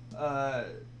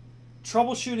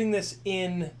troubleshooting this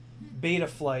in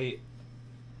Betaflight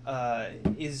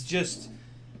is just,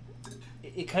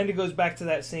 it kind of goes back to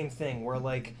that same thing where,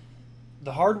 like,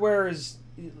 the hardware is,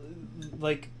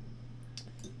 like,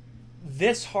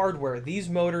 this hardware, these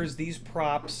motors, these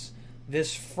props,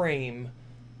 this frame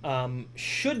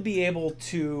should be able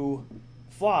to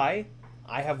fly.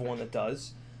 I have one that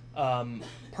does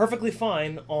perfectly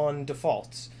fine on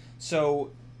defaults.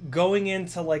 So going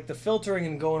into like the filtering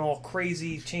and going all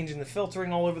crazy, changing the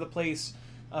filtering all over the place,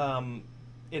 in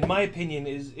my opinion,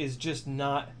 is just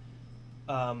not.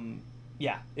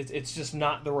 Yeah, it's just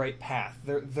not the right path.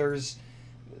 There's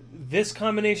this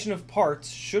combination of parts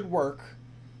should work.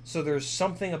 So there's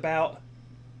something about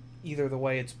either the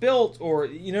way it's built or,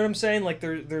 you know what I'm saying? Like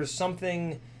there's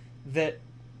something that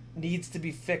needs to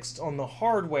be fixed on the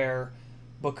hardware,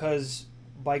 because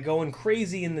by going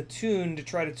crazy in the tune to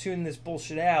try to tune this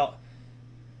bullshit out,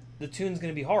 the tune's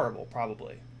going to be horrible,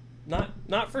 probably.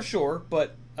 Not for sure,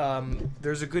 but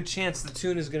there's a good chance the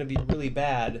tune is going to be really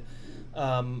bad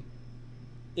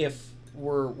if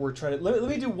we're trying to. Let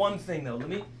me do one thing though.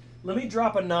 Let me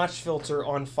drop a notch filter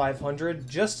on 500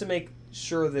 just to make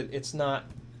sure that it's not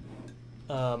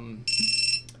going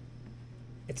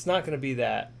to be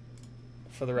that,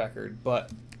 for the record, but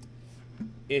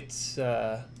it's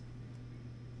also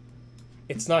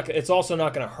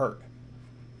not going to hurt.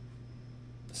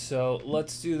 So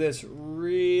let's do this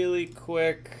really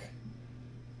quick,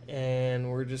 and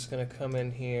we're just going to come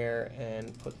in here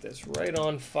and put this right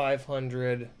on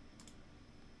 500.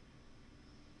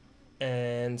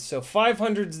 And so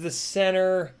 500's the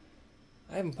center.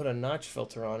 I haven't put a notch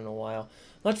filter on in a while.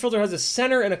 Notch filter has a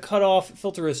center and a cutoff.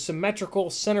 Filter is symmetrical.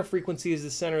 Center frequency is the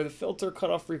center. The filter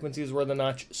cutoff frequency is where the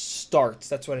notch starts.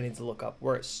 That's what I need to look up,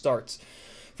 where it starts.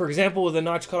 For example, with a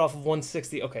notch cutoff of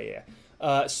 160. Okay,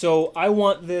 yeah. So I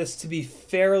want this to be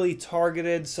fairly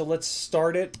targeted. So let's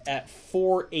start it at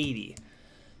 480.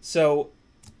 So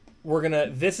we're gonna.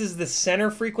 This is the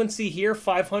center frequency here,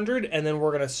 500, and then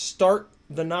we're gonna start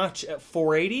the notch at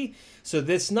 480. So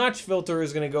this notch filter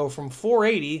is going to go from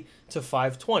 480 to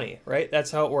 520, right?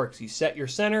 That's how it works. You set your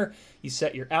center, you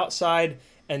set your outside,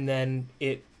 and then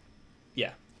it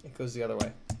goes the other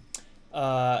way.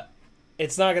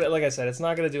 It's not gonna, like I said, it's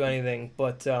not gonna do anything.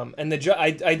 But and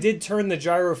I did turn the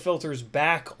gyro filters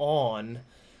back on,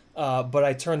 but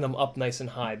I turned them up nice and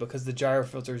high because the gyro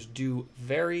filters do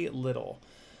very little.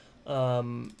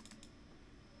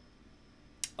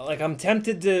 Like, I'm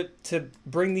tempted to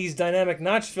bring these dynamic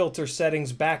notch filter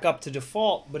settings back up to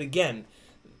default, but again,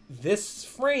 this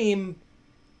frame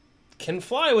can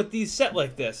fly with these set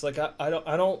like this. Like, I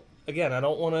don't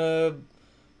want to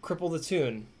cripple the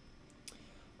tune.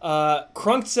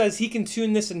 Crunked says he can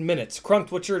tune this in minutes.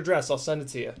 Crunked, what's your address? I'll send it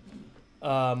to you.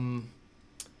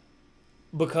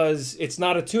 Because it's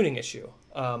not a tuning issue.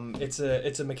 It's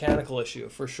a mechanical issue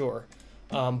for sure.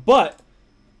 But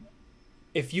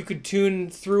if you could tune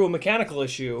through a mechanical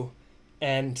issue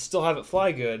and still have it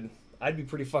fly good, I'd be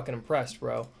pretty fucking impressed,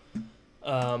 bro.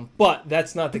 But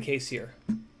that's not the case here.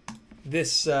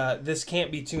 This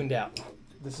can't be tuned out.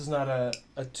 This is not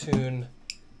a tune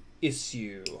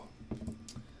issue,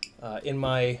 in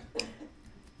my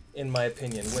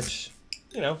opinion, which,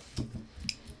 you know,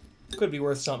 could be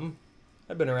worth something.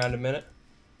 I've been around a minute.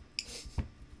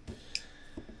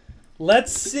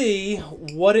 Let's see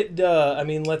what it does. I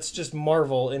mean, let's just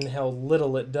marvel in how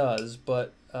little it does.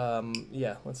 But,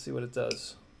 yeah, let's see what it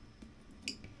does.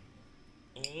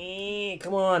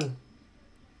 Come on.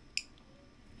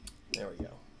 There we go.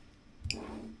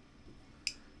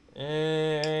 And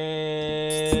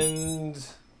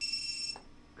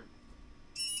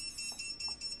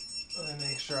let me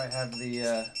make sure I have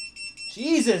the,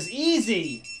 Jesus,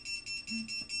 easy!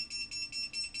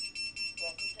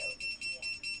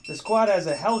 This quad has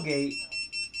a Hellgate,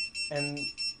 and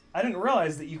I didn't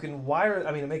realize that you can wire,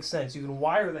 I mean, it makes sense. You can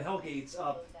wire the Hellgates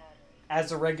up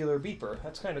as a regular beeper.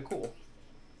 That's kind of cool.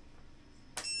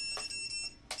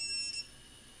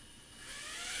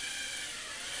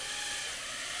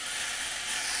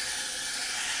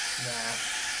 Nah.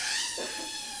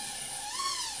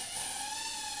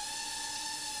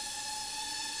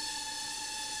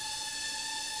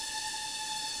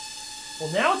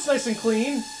 Well, now it's nice and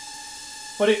clean.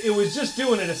 But it was just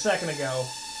doing it a second ago.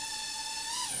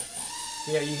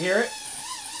 Yeah, you hear it?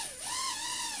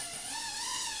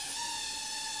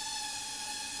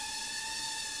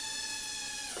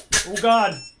 Oh,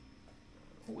 God.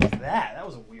 What was that? That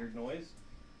was a weird noise.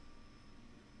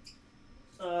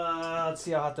 Let's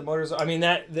see how hot the motors are. I mean,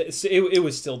 it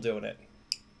was still doing it.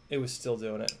 It was still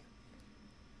doing it.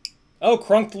 Oh,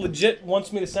 Crunk legit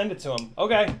wants me to send it to him.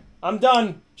 Okay, I'm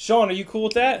done. Sean, are you cool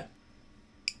with that?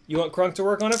 You want Crunk to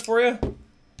work on it for you?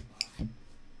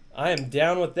 I am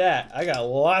down with that. I got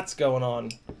lots going on.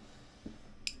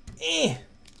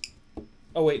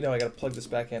 Oh, wait, no, I gotta plug this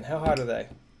back in. How hot are they?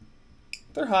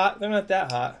 They're hot. They're not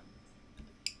that hot.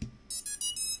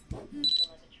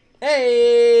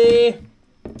 Hey!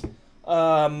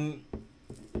 Alright.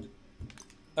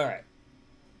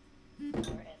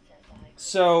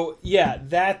 So, yeah,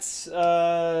 that's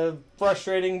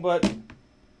frustrating, but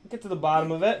get to the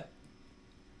bottom of it.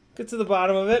 Get to the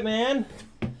bottom of it, man.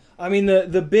 I mean,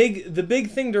 the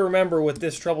big thing to remember with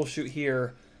this troubleshoot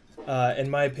here, in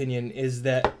my opinion, is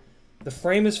that the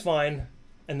frame is fine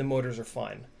and the motors are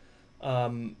fine.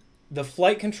 The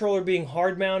flight controller being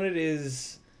hard mounted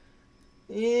is,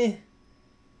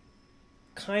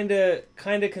 kind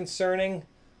of concerning.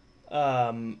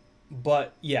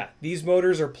 But yeah, these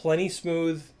motors are plenty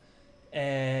smooth,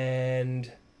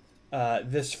 and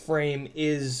this frame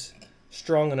is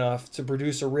strong enough to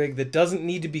produce a rig that doesn't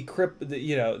need to be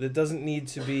that doesn't need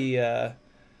to be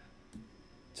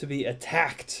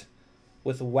attacked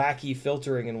wacky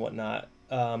filtering and whatnot.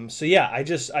 So yeah,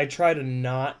 I try to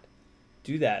not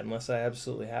do that unless I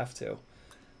absolutely have to.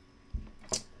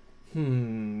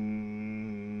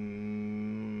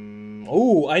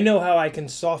 Oh, I know how I can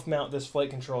soft mount this flight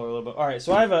controller a little bit. All right,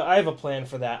 so I have a plan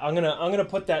for that. I'm gonna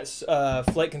put that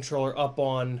flight controller up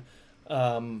on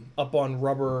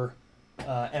rubber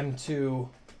M2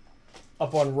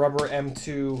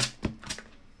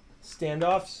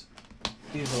 standoffs.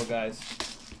 These little guys.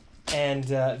 And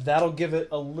that'll give it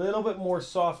a little bit more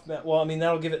soft mount. Well, I mean,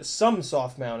 that'll give it some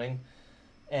soft mounting.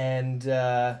 And,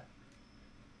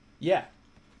 yeah.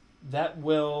 That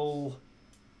will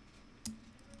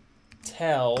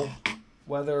tell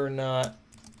whether or not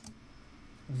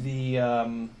the...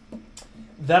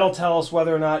 that'll tell us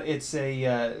whether or not it's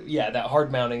a... yeah, that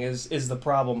hard mounting is the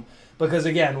problem. Because,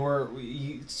 again,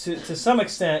 to some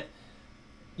extent,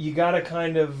 you got to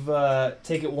kind of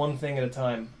take it one thing at a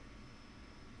time.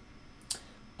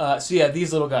 So yeah,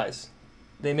 these little guys.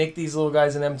 They make these little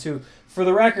guys in M2. For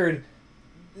the record,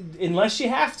 unless you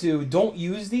have to, don't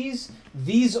use these.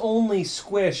 These only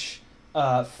squish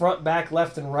front, back,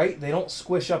 left, and right. They don't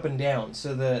squish up and down.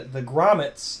 So the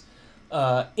grommets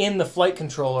in the flight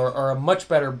controller are a much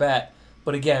better bet.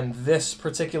 But again, this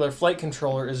particular flight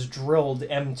controller is drilled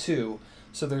M2.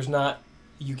 So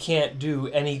you can't do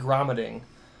any grommeting.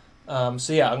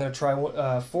 So yeah, I'm going to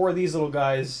try 4 of these little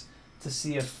guys to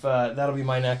see if that'll be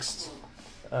my next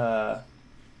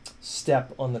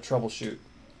step on the troubleshoot.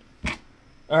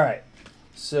 All right,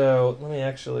 so let me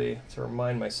actually, to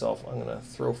remind myself, I'm going to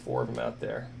throw 4 of them out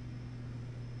there.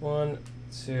 1,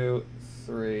 2,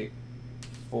 3,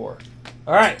 4.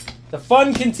 All right, the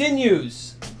fun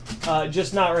continues.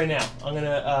 Just not right now. I'm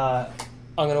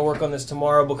gonna work on this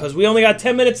tomorrow because we only got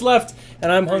 10 minutes left, and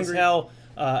I'm hungry as hell.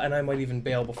 And I might even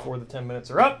bail before the 10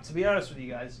 minutes are up, to be honest with you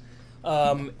guys.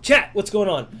 Chat, what's going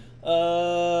on?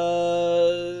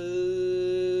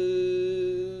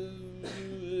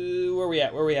 Where we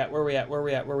at?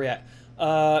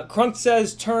 Crunk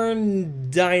says turn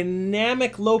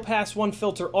dynamic low pass 1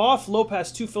 filter off, low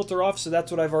pass 2 filter off, so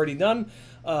that's what I've already done.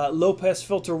 Low pass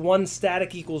filter 1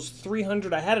 static equals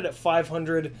 300. I had it at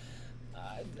 500.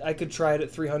 I could try it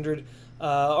at 300.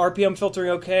 RPM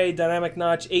filtering okay. Dynamic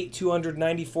notch 8, 200,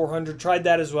 90, 400. Tried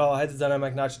that as well. I had the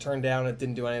dynamic notch turned down. It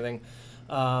didn't do anything.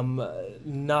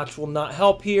 Notch will not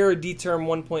help here. D-term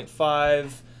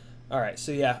 1.5. All right,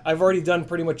 so yeah, I've already done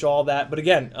pretty much all that. But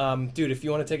again, dude, if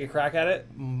you want to take a crack at it,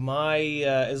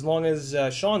 as long as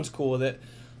Sean's cool with it,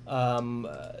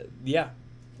 yeah,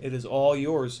 it is all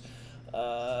yours.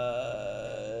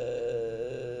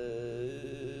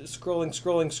 Scrolling.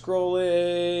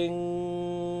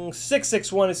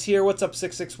 661 is here. What's up,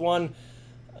 661?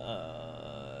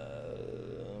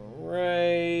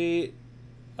 Right.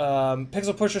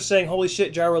 Pixel Pusher saying, holy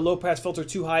shit, gyro low pass filter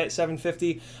too high at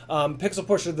 750. Pixel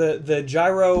Pusher, the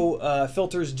gyro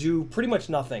filters do pretty much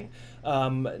nothing.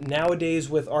 Nowadays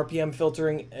with RPM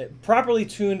filtering, properly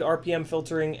tuned RPM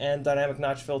filtering and dynamic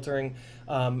notch filtering,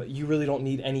 you really don't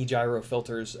need any gyro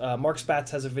filters. Mark Spatz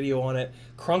has a video on it.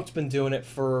 Crunk's been doing it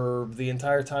for the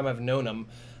entire time I've known him.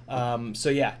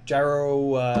 So yeah,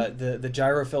 the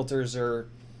gyro filters are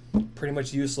pretty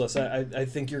much useless. I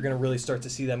think you're going to really start to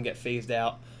see them get phased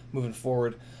out moving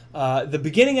forward. The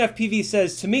beginning FPV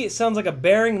says, to me it sounds like a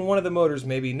bearing in one of the motors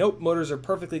maybe. Nope, motors are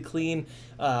perfectly clean.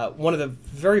 One of the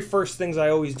very first things I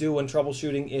always do when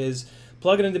troubleshooting is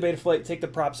plug it into Betaflight, take the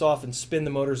props off, and spin the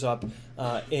motors up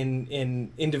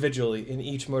individually in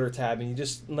each motor tab. And you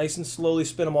just nice and slowly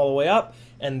spin them all the way up,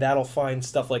 and that'll find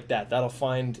stuff like that. That'll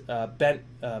find bent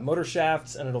motor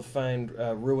shafts, and it'll find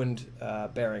ruined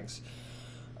bearings.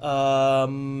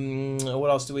 What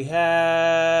else do we have?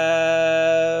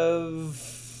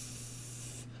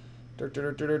 Okay,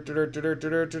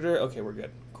 we're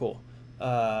good. Cool.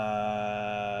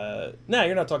 Nah,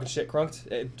 you're not talking shit, Crunked.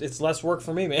 It's less work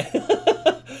for me, man.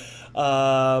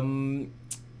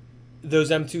 Those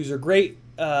M2s are great.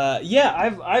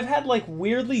 Yeah, I've had like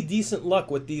weirdly decent luck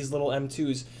with these little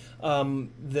M2s.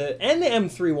 The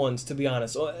M3 ones, to be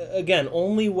honest. Again,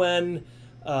 only when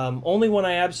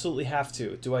I absolutely have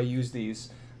to do I use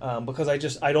these, because I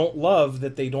don't love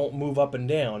that they don't move up and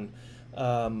down.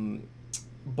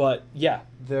 But yeah,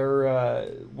 they're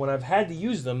when I've had to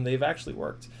use them, they've actually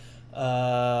worked.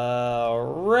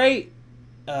 Right.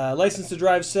 License to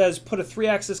Drive says put a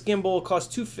 3-axis gimbal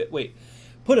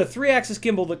put a 3-axis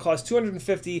gimbal that costs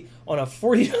 $250 on a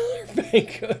 $40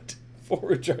 Banggood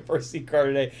forward drive RC car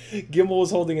today. Gimbal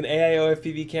was holding an AIO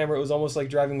FPV camera. It was almost like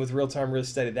driving with real-time real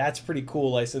steady. That's pretty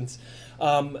cool, License.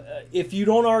 If you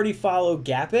don't already follow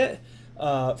Gapit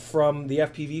from the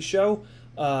FPV show,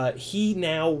 he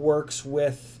now works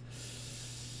with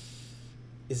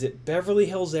is it Beverly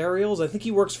Hills Aerials? I think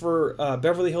he works for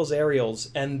Beverly Hills Aerials,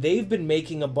 and they've been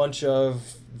making a bunch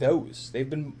of those. They've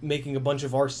been making a bunch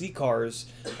of RC cars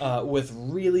with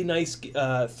really nice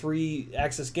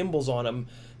 3-axis gimbals on them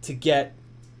to get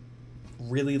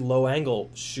really low angle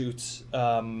shoots.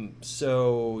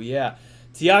 So yeah,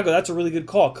 Tiago, that's a really good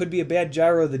call. Could be a bad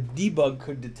gyro. The debug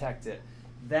could detect it.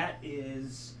 That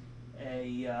is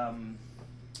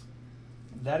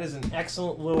an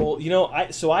excellent little. You know,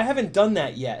 I haven't done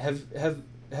that yet.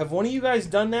 Have one of you guys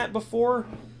done that before?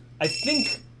 I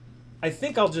think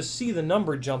I'll just see the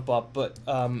number jump up, but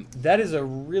that is a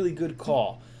really good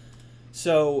call.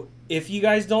 So if you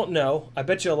guys don't know, I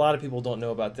bet you a lot of people don't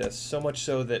know about this, so much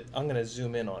so that I'm going to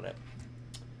zoom in on it.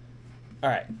 All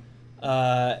right.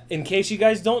 In case you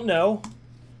guys don't know,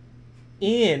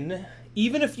 even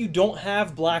if you don't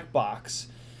have black box,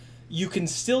 you can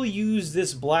still use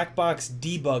this black box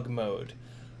debug mode.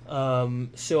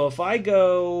 So if I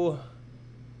go...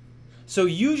 So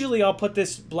usually I'll put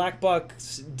this black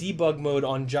box debug mode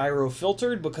on gyro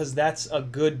filtered because that's a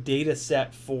good data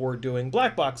set for doing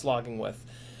black box logging with.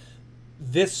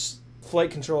 This flight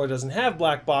controller doesn't have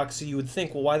black box, so you would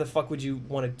think, well, why the fuck would you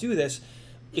want to do this?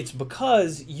 It's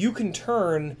because you can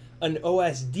turn an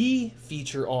OSD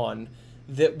feature on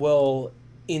that will,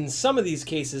 in some of these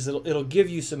cases, it'll give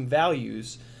you some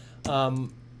values.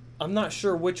 I'm not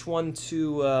sure which one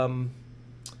to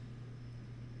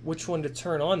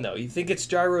turn on though. You think it's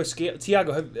gyro scale?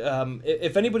 Tiago,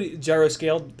 if anybody gyro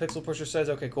scaled, Pixel Pusher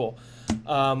says, okay, cool.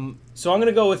 So I'm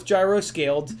gonna go with gyro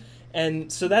scaled,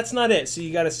 and so that's not it. So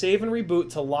you got to save and reboot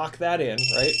to lock that in,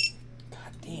 right?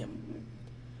 God damn.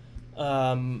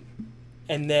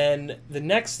 And then the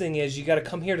next thing is you got to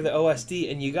come here to the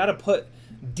OSD and you got to put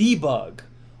debug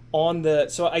on the.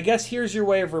 So I guess here's your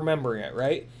way of remembering it,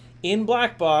 right? In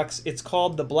black box, it's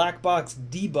called the black box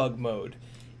debug mode.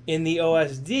 In the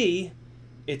OSD,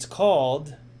 it's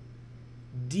called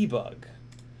debug.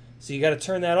 So you got to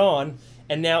turn that on,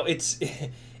 and now it's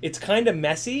kind of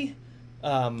messy.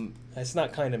 It's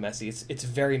not kind of messy. It's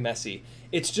very messy.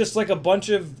 It's just like a bunch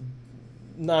of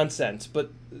nonsense, but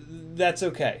that's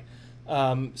okay.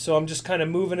 So I'm just kind of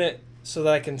moving it so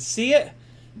that I can see it,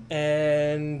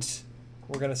 and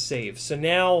we're gonna save. So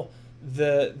now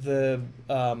the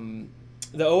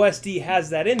OSD has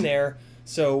that in there.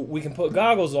 So we can put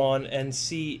goggles on and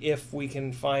see if we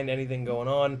can find anything going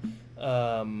on.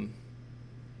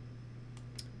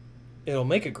 It'll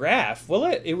make a graph, will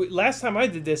it? Last time I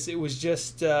did this, it was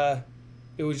just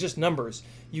numbers.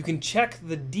 You can check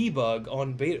the debug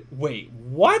on beta. Wait,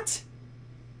 what?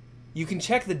 You can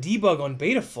check the debug on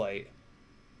Betaflight.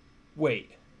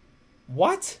 Wait,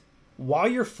 what? While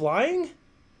you're flying?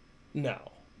 No.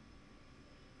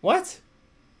 What?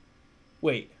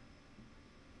 Wait.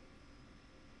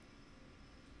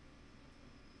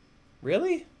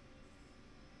 Really?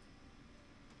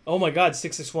 Oh my god,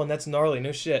 661, that's gnarly,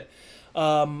 no shit.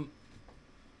 How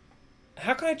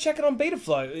can I check it on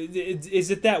Betaflight? Is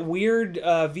it that weird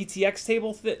VTX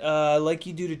table like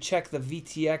you do to check the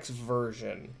VTX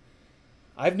version?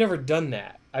 I've never done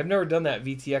that. I've never done that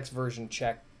VTX version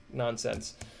check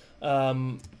nonsense.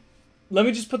 Let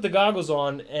me just put the goggles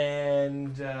on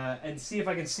and see if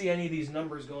I can see any of these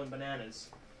numbers going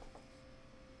bananas.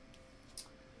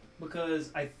 Because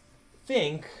I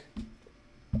think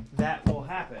that will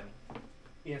happen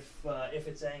if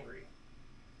it's angry.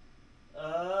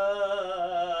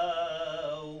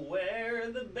 Where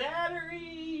are the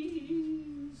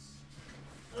batteries?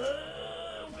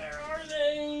 Where are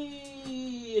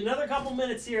they? Another couple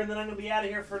minutes here, and then I'm gonna be out of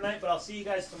here for the night. But I'll see you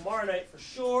guys tomorrow night for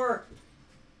sure.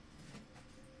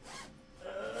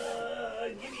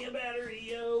 Give me a battery,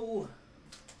 yo.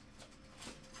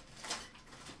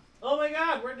 Oh my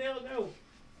God, where'd the hell it go?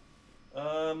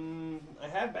 I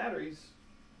have batteries.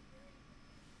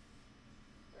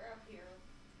 They're up here.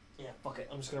 Yeah, fuck it.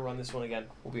 I'm just gonna run this one again.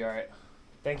 We'll be alright.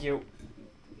 Thank you.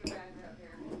 Your bags are up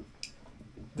here.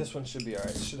 This one should be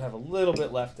alright. It should have a little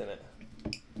bit left in it.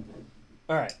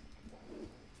 Alright.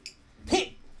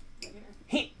 Hey!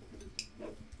 Hey!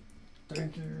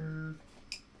 Thank you.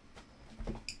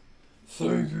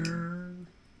 Thank you.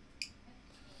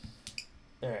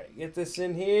 Alright, get this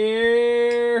in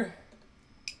here.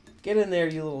 Get in there,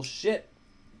 you little shit.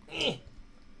 You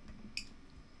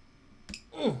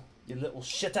little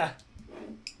shitter.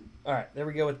 Alright, there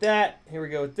we go with that. Here we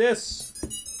go with this.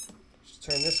 Just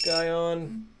turn this guy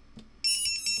on.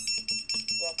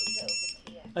 Welcome to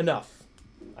OpenTX. Enough.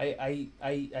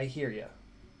 I hear you.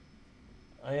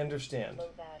 I understand. Low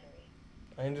battery.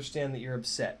 I understand that you're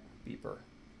upset, Beeper.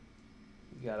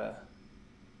 You got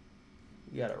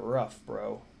it rough,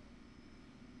 bro.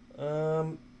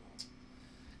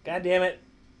 God damn it.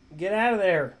 Get out of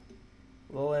there.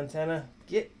 Little antenna.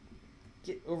 Get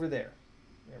over there.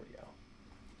 There we go.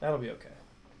 That'll be okay.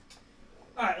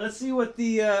 Alright, let's see what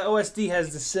the OSD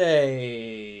has to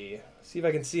say. See if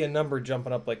I can see a number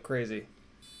jumping up like crazy.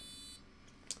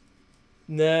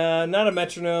 Nah, not a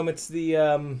metronome. It's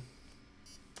the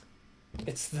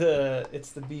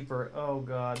beeper. Oh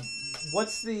god.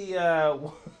 What's the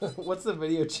what's the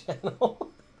video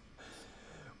channel?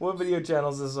 What video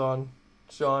channel is this on,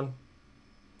 Sean?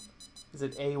 Is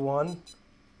it A1?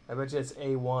 I bet you it's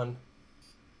A1.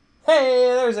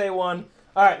 Hey, there's A1.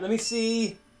 Alright, let me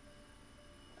see.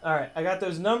 Alright, I got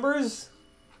those numbers.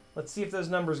 Let's see if those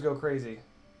numbers go crazy.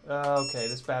 Okay,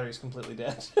 this battery's completely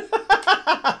dead.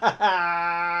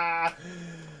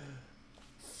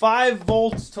 5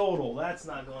 volts total. That's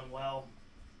not going well.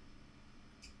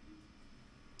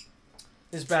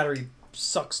 This battery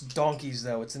sucks donkeys,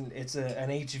 though. It's an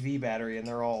HV battery, and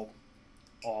they're all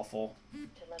awful.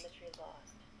 Telemetry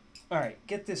lost. All right,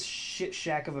 get this shit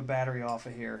shack of a battery off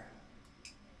of here.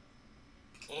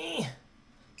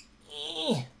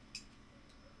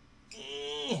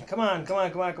 Come on, come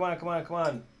on, come on, come on, come on, come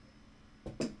on.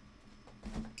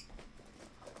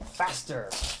 Faster,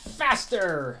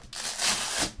 faster.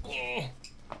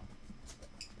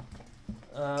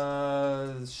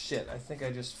 Shit, I think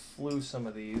I just flew some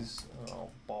of these. Oh,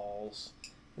 balls.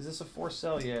 Is this a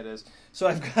 4-cell? Yeah, it is. So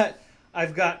I've got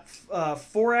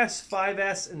 4S,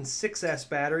 5S, and 6S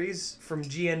batteries from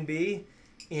GNB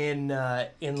in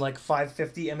like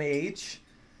 550 mAh.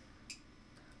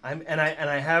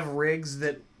 I have rigs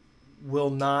that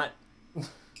will not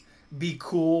be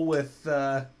cool with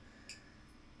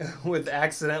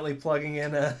accidentally plugging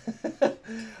in a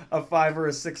a 5 or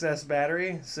a 6S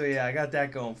battery. So yeah, I got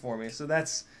that going for me. So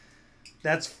that's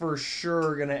for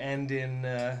sure gonna end in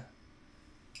a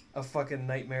fucking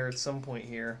nightmare at some point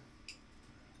here.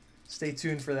 Stay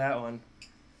tuned for that one.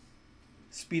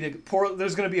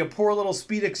 There's gonna be a poor little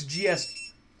Speedix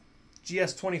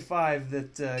GS25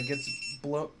 that gets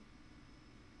blown.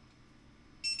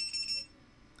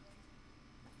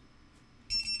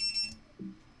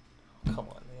 Come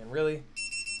on, man, really?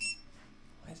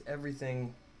 Why does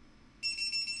everything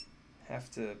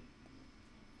have to...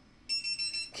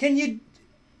 Can you...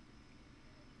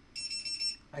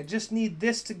 I just need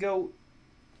this to go...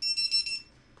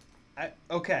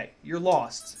 Okay, you're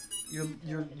lost. You're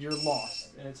lost,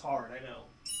 and it's hard, I know.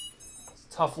 It's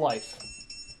a tough life.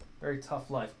 Very tough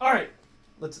life. All right,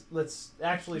 let's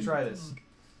actually try this.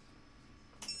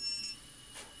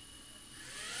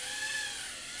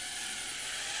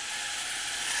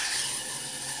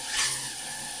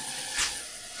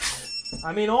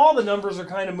 I mean, all the numbers are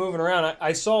kind of moving around.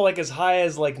 I saw like as high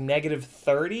as like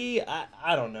 -30.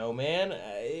 I don't know, man.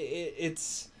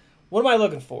 It's... What am I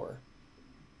looking for?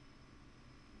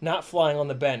 Not flying on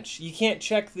the bench. You can't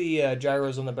check the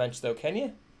gyros on the bench, though, can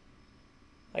you?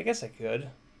 I guess I could.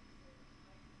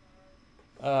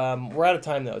 We're out of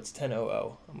time, though. It's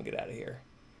 10:00. I'm going to get out of here.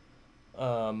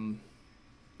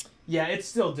 Yeah, it's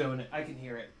still doing it. I can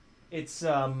hear it. It's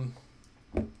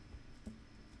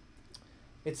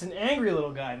an angry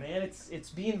little guy, man.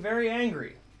 It's being very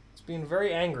angry. It's being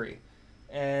very angry.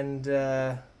 And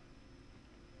how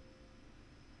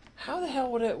the hell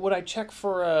would I check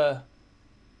for a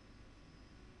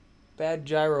bad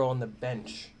gyro on the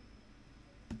bench?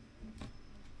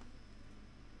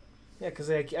 Yeah, because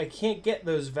I can't get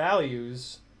those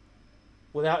values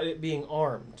without it being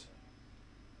armed.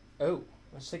 Oh,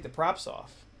 let's take the props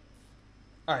off.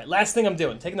 All right, last thing I'm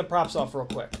doing, taking the props off real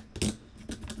quick.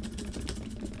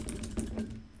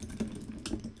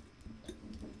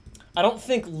 I don't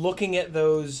think looking at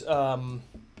those... I'm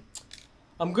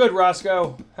good,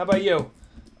 Roscoe. How about you?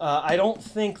 I don't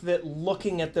think that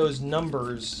looking at those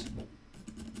numbers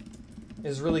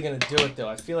is really going to do it, though.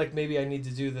 I feel like maybe I need to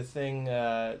do the thing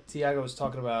Tiago was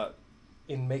talking about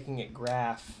in making it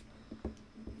graph.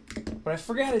 But I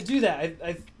forgot how to do that.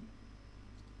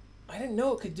 I didn't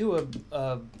know it could do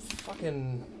a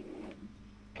fucking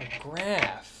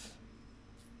graph.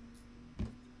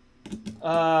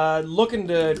 Looking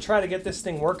to try to get this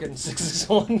thing working,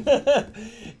 661.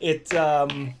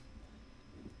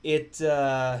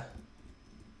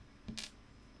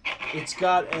 It's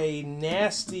got a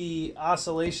nasty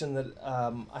oscillation that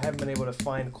I haven't been able to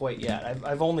find quite yet.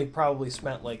 I've only probably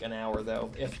spent like an hour,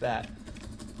 though, if that.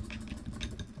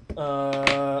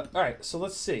 Alright, so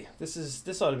let's see.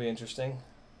 This ought to be interesting.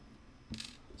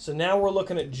 So now we're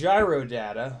looking at gyro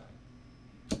data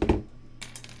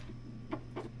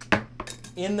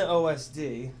in the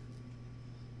OSD.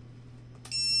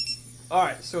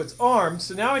 Alright, so it's armed,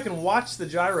 so now I can watch the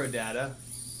gyro data.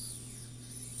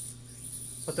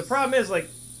 But the problem is, like,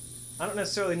 I don't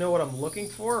necessarily know what I'm looking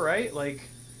for, right? Like,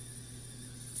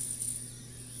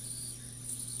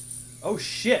 oh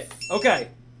shit. Okay.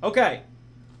 Okay.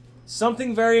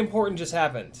 Something very important just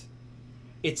happened.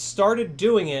 It started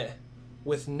doing it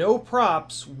with no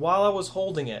props while I was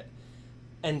holding it.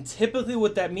 And typically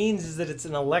what that means is that it's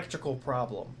an electrical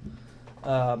problem.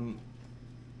 I'm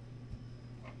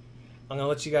going to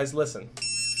let you guys listen.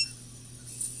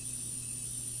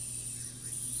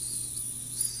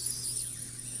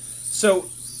 So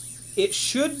it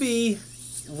should be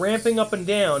ramping up and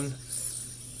down,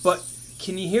 but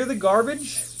can you hear the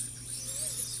garbage?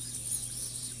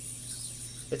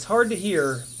 It's hard to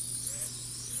hear.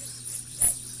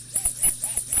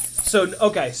 So,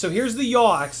 okay, so here's the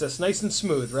yaw axis, nice and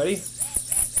smooth. Ready?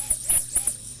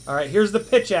 All right, here's the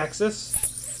pitch axis.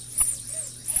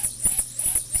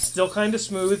 Still kind of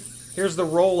smooth. Here's the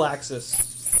roll axis.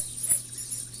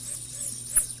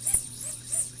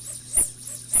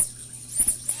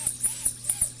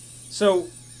 So,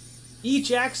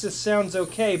 each axis sounds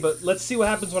okay, but let's see what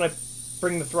happens when I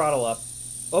bring the throttle up.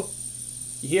 Oh,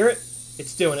 you hear it?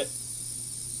 It's doing it.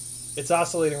 It's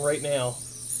oscillating right now.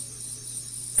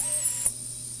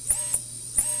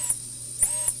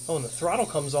 Oh, and the throttle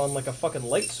comes on like a fucking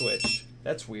light switch.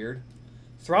 That's weird.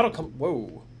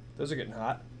 Whoa, those are getting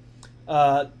hot.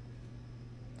 The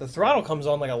throttle comes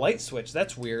on like a light switch.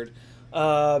 That's weird.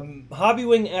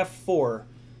 Hobbywing F4.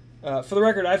 For the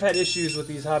record, I've had issues with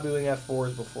these Hobbywing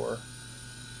F4s before.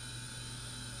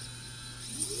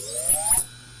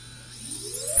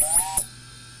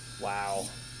 Wow.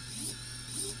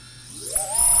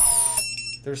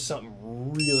 There's something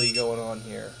really going on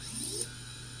here.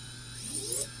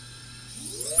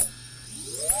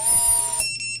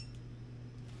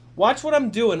 Watch what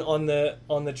I'm doing on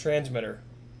the transmitter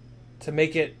to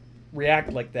make it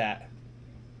react like that.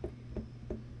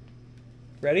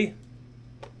 Ready?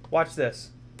 Watch this.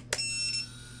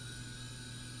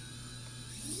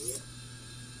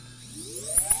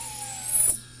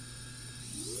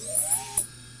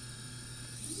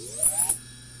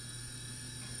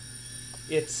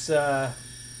 It's yeah,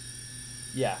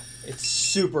 it's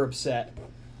super upset.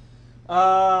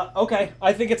 Okay,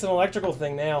 I think it's an electrical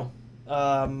thing now.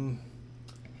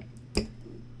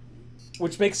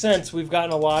 Which makes sense. We've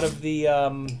gotten a lot of the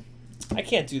I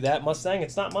can't do that, Mustang,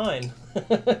 it's not mine.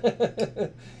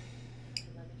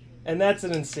 And that's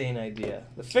an insane idea.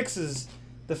 The fix is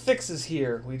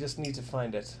here. We just need to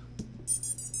find it.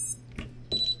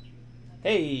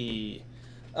 Hey.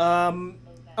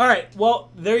 Alright, well,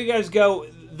 there you guys go.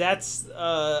 That's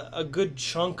a good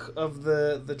chunk of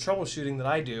the troubleshooting that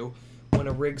I do when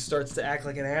a rig starts to act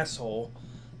like an asshole.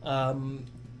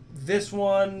 This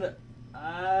one,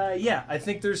 yeah, I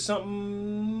think there's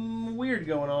something weird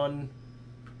going on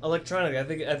electronically.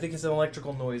 I think it's an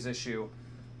electrical noise issue.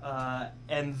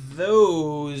 And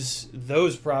those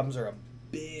problems are a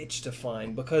bitch to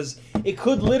find, because it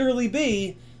could literally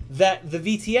be that the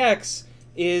VTX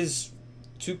is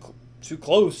too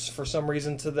close for some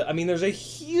reason to the... I mean, there's a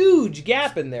huge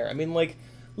gap in there. I mean, like,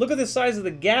 look at the size of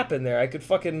the gap in there. I could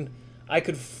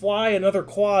fly another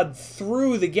quad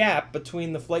through the gap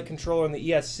between the flight controller and the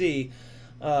ESC,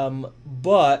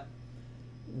 but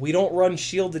we don't run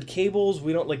shielded cables.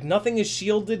 We don't, like, nothing is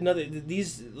shielded.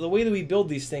 The way that we build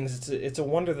these things, it's a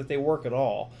wonder that they work at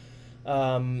all.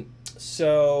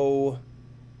 So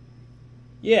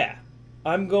yeah,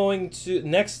 I'm going to,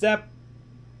 next step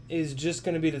is just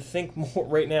going to be to think more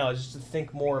right now, just to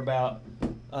think more about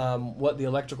what the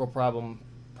electrical problem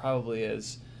probably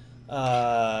is.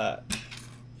 And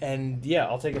yeah,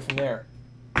 I'll take it from there.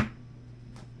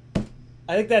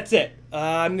 I think that's it.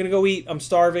 I'm going to go eat. I'm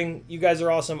starving. You guys are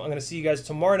awesome. I'm going to see you guys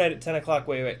tomorrow night at 10 o'clock.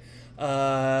 Wait.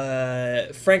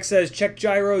 Frank says, check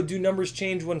gyro. Do numbers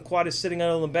change when quad is sitting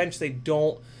on the bench? They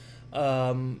don't.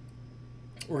 I'm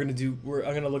going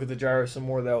to look at the gyro some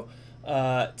more, though.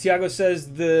 Tiago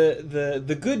says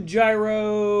the good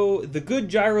gyro,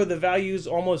 the values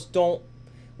almost don't.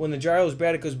 When the gyro is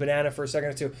bad, it goes banana for a second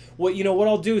or two. Well, you know what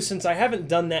I'll do, since I haven't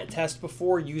done that test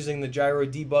before using the gyro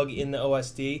debug in the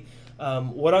OSD,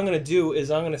 what I'm going to do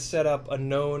is I'm going to set up a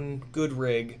known good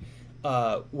rig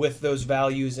with those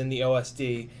values in the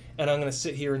OSD, and I'm going to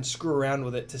sit here and screw around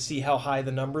with it to see how high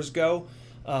the numbers go,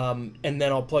 and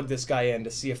then I'll plug this guy in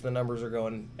to see if the numbers are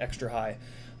going extra high.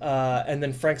 And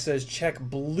then Frank says, check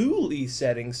Bluely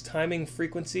settings, timing,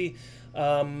 frequency.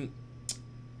 So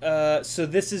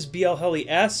this is BL Heli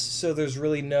S, so there's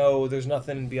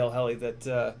nothing in BL Heli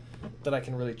that I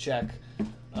can really check.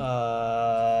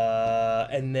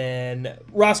 And then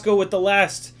Roscoe with the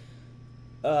last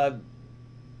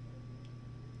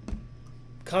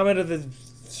comment of the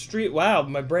street. Wow,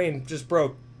 my brain just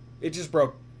broke. It just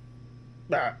broke.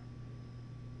 Bah.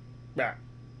 Bah.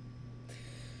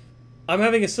 I'm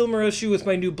having a similar issue with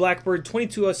my new Blackbird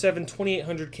 2207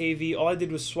 2800 kV. All I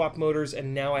did was swap motors,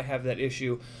 and now I have that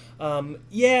issue.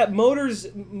 Yeah, motors,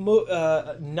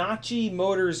 notchy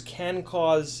motors can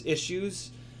cause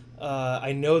issues.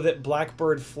 I know that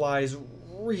Blackbird flies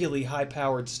really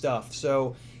high-powered stuff,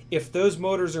 so if those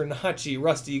motors are notchy,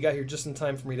 Rusty, you got here just in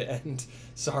time for me to end.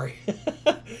 Sorry.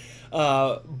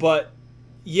 But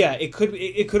yeah, it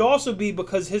could also be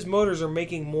because his motors are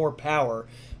making more power.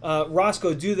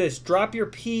 Roscoe, do this. Drop your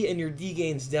P and your D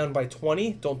gains down by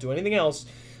 20. Don't do anything else.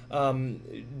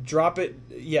 Drop it.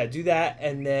 Yeah, do that,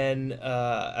 and then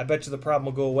I bet you the problem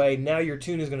will go away. Now your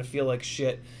tune is going to feel like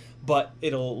shit, but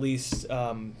it'll at least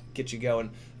get you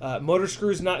going. Motor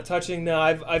screws not touching. No,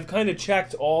 I've kind of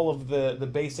checked all of the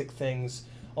basic things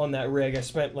on that rig. I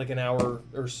spent like an hour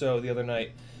or so the other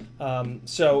night.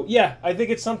 So yeah, I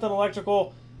think it's something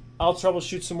electrical. I'll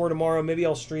troubleshoot some more tomorrow. Maybe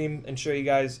I'll stream and show you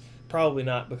guys. Probably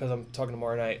not, because I'm talking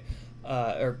tomorrow night,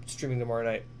 or streaming tomorrow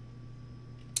night.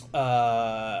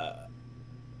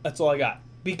 That's all I got.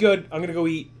 Be good. I'm gonna go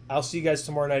eat. I'll see you guys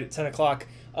tomorrow night at 10 o'clock.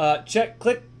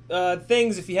 Click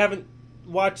things if you haven't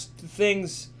watched the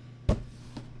things.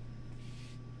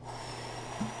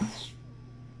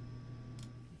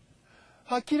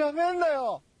 諦めんな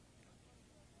よ。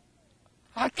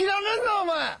諦めんなお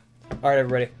前。All right,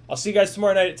 everybody. I'll see you guys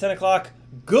tomorrow night at 10 o'clock.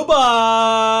 Goodbye.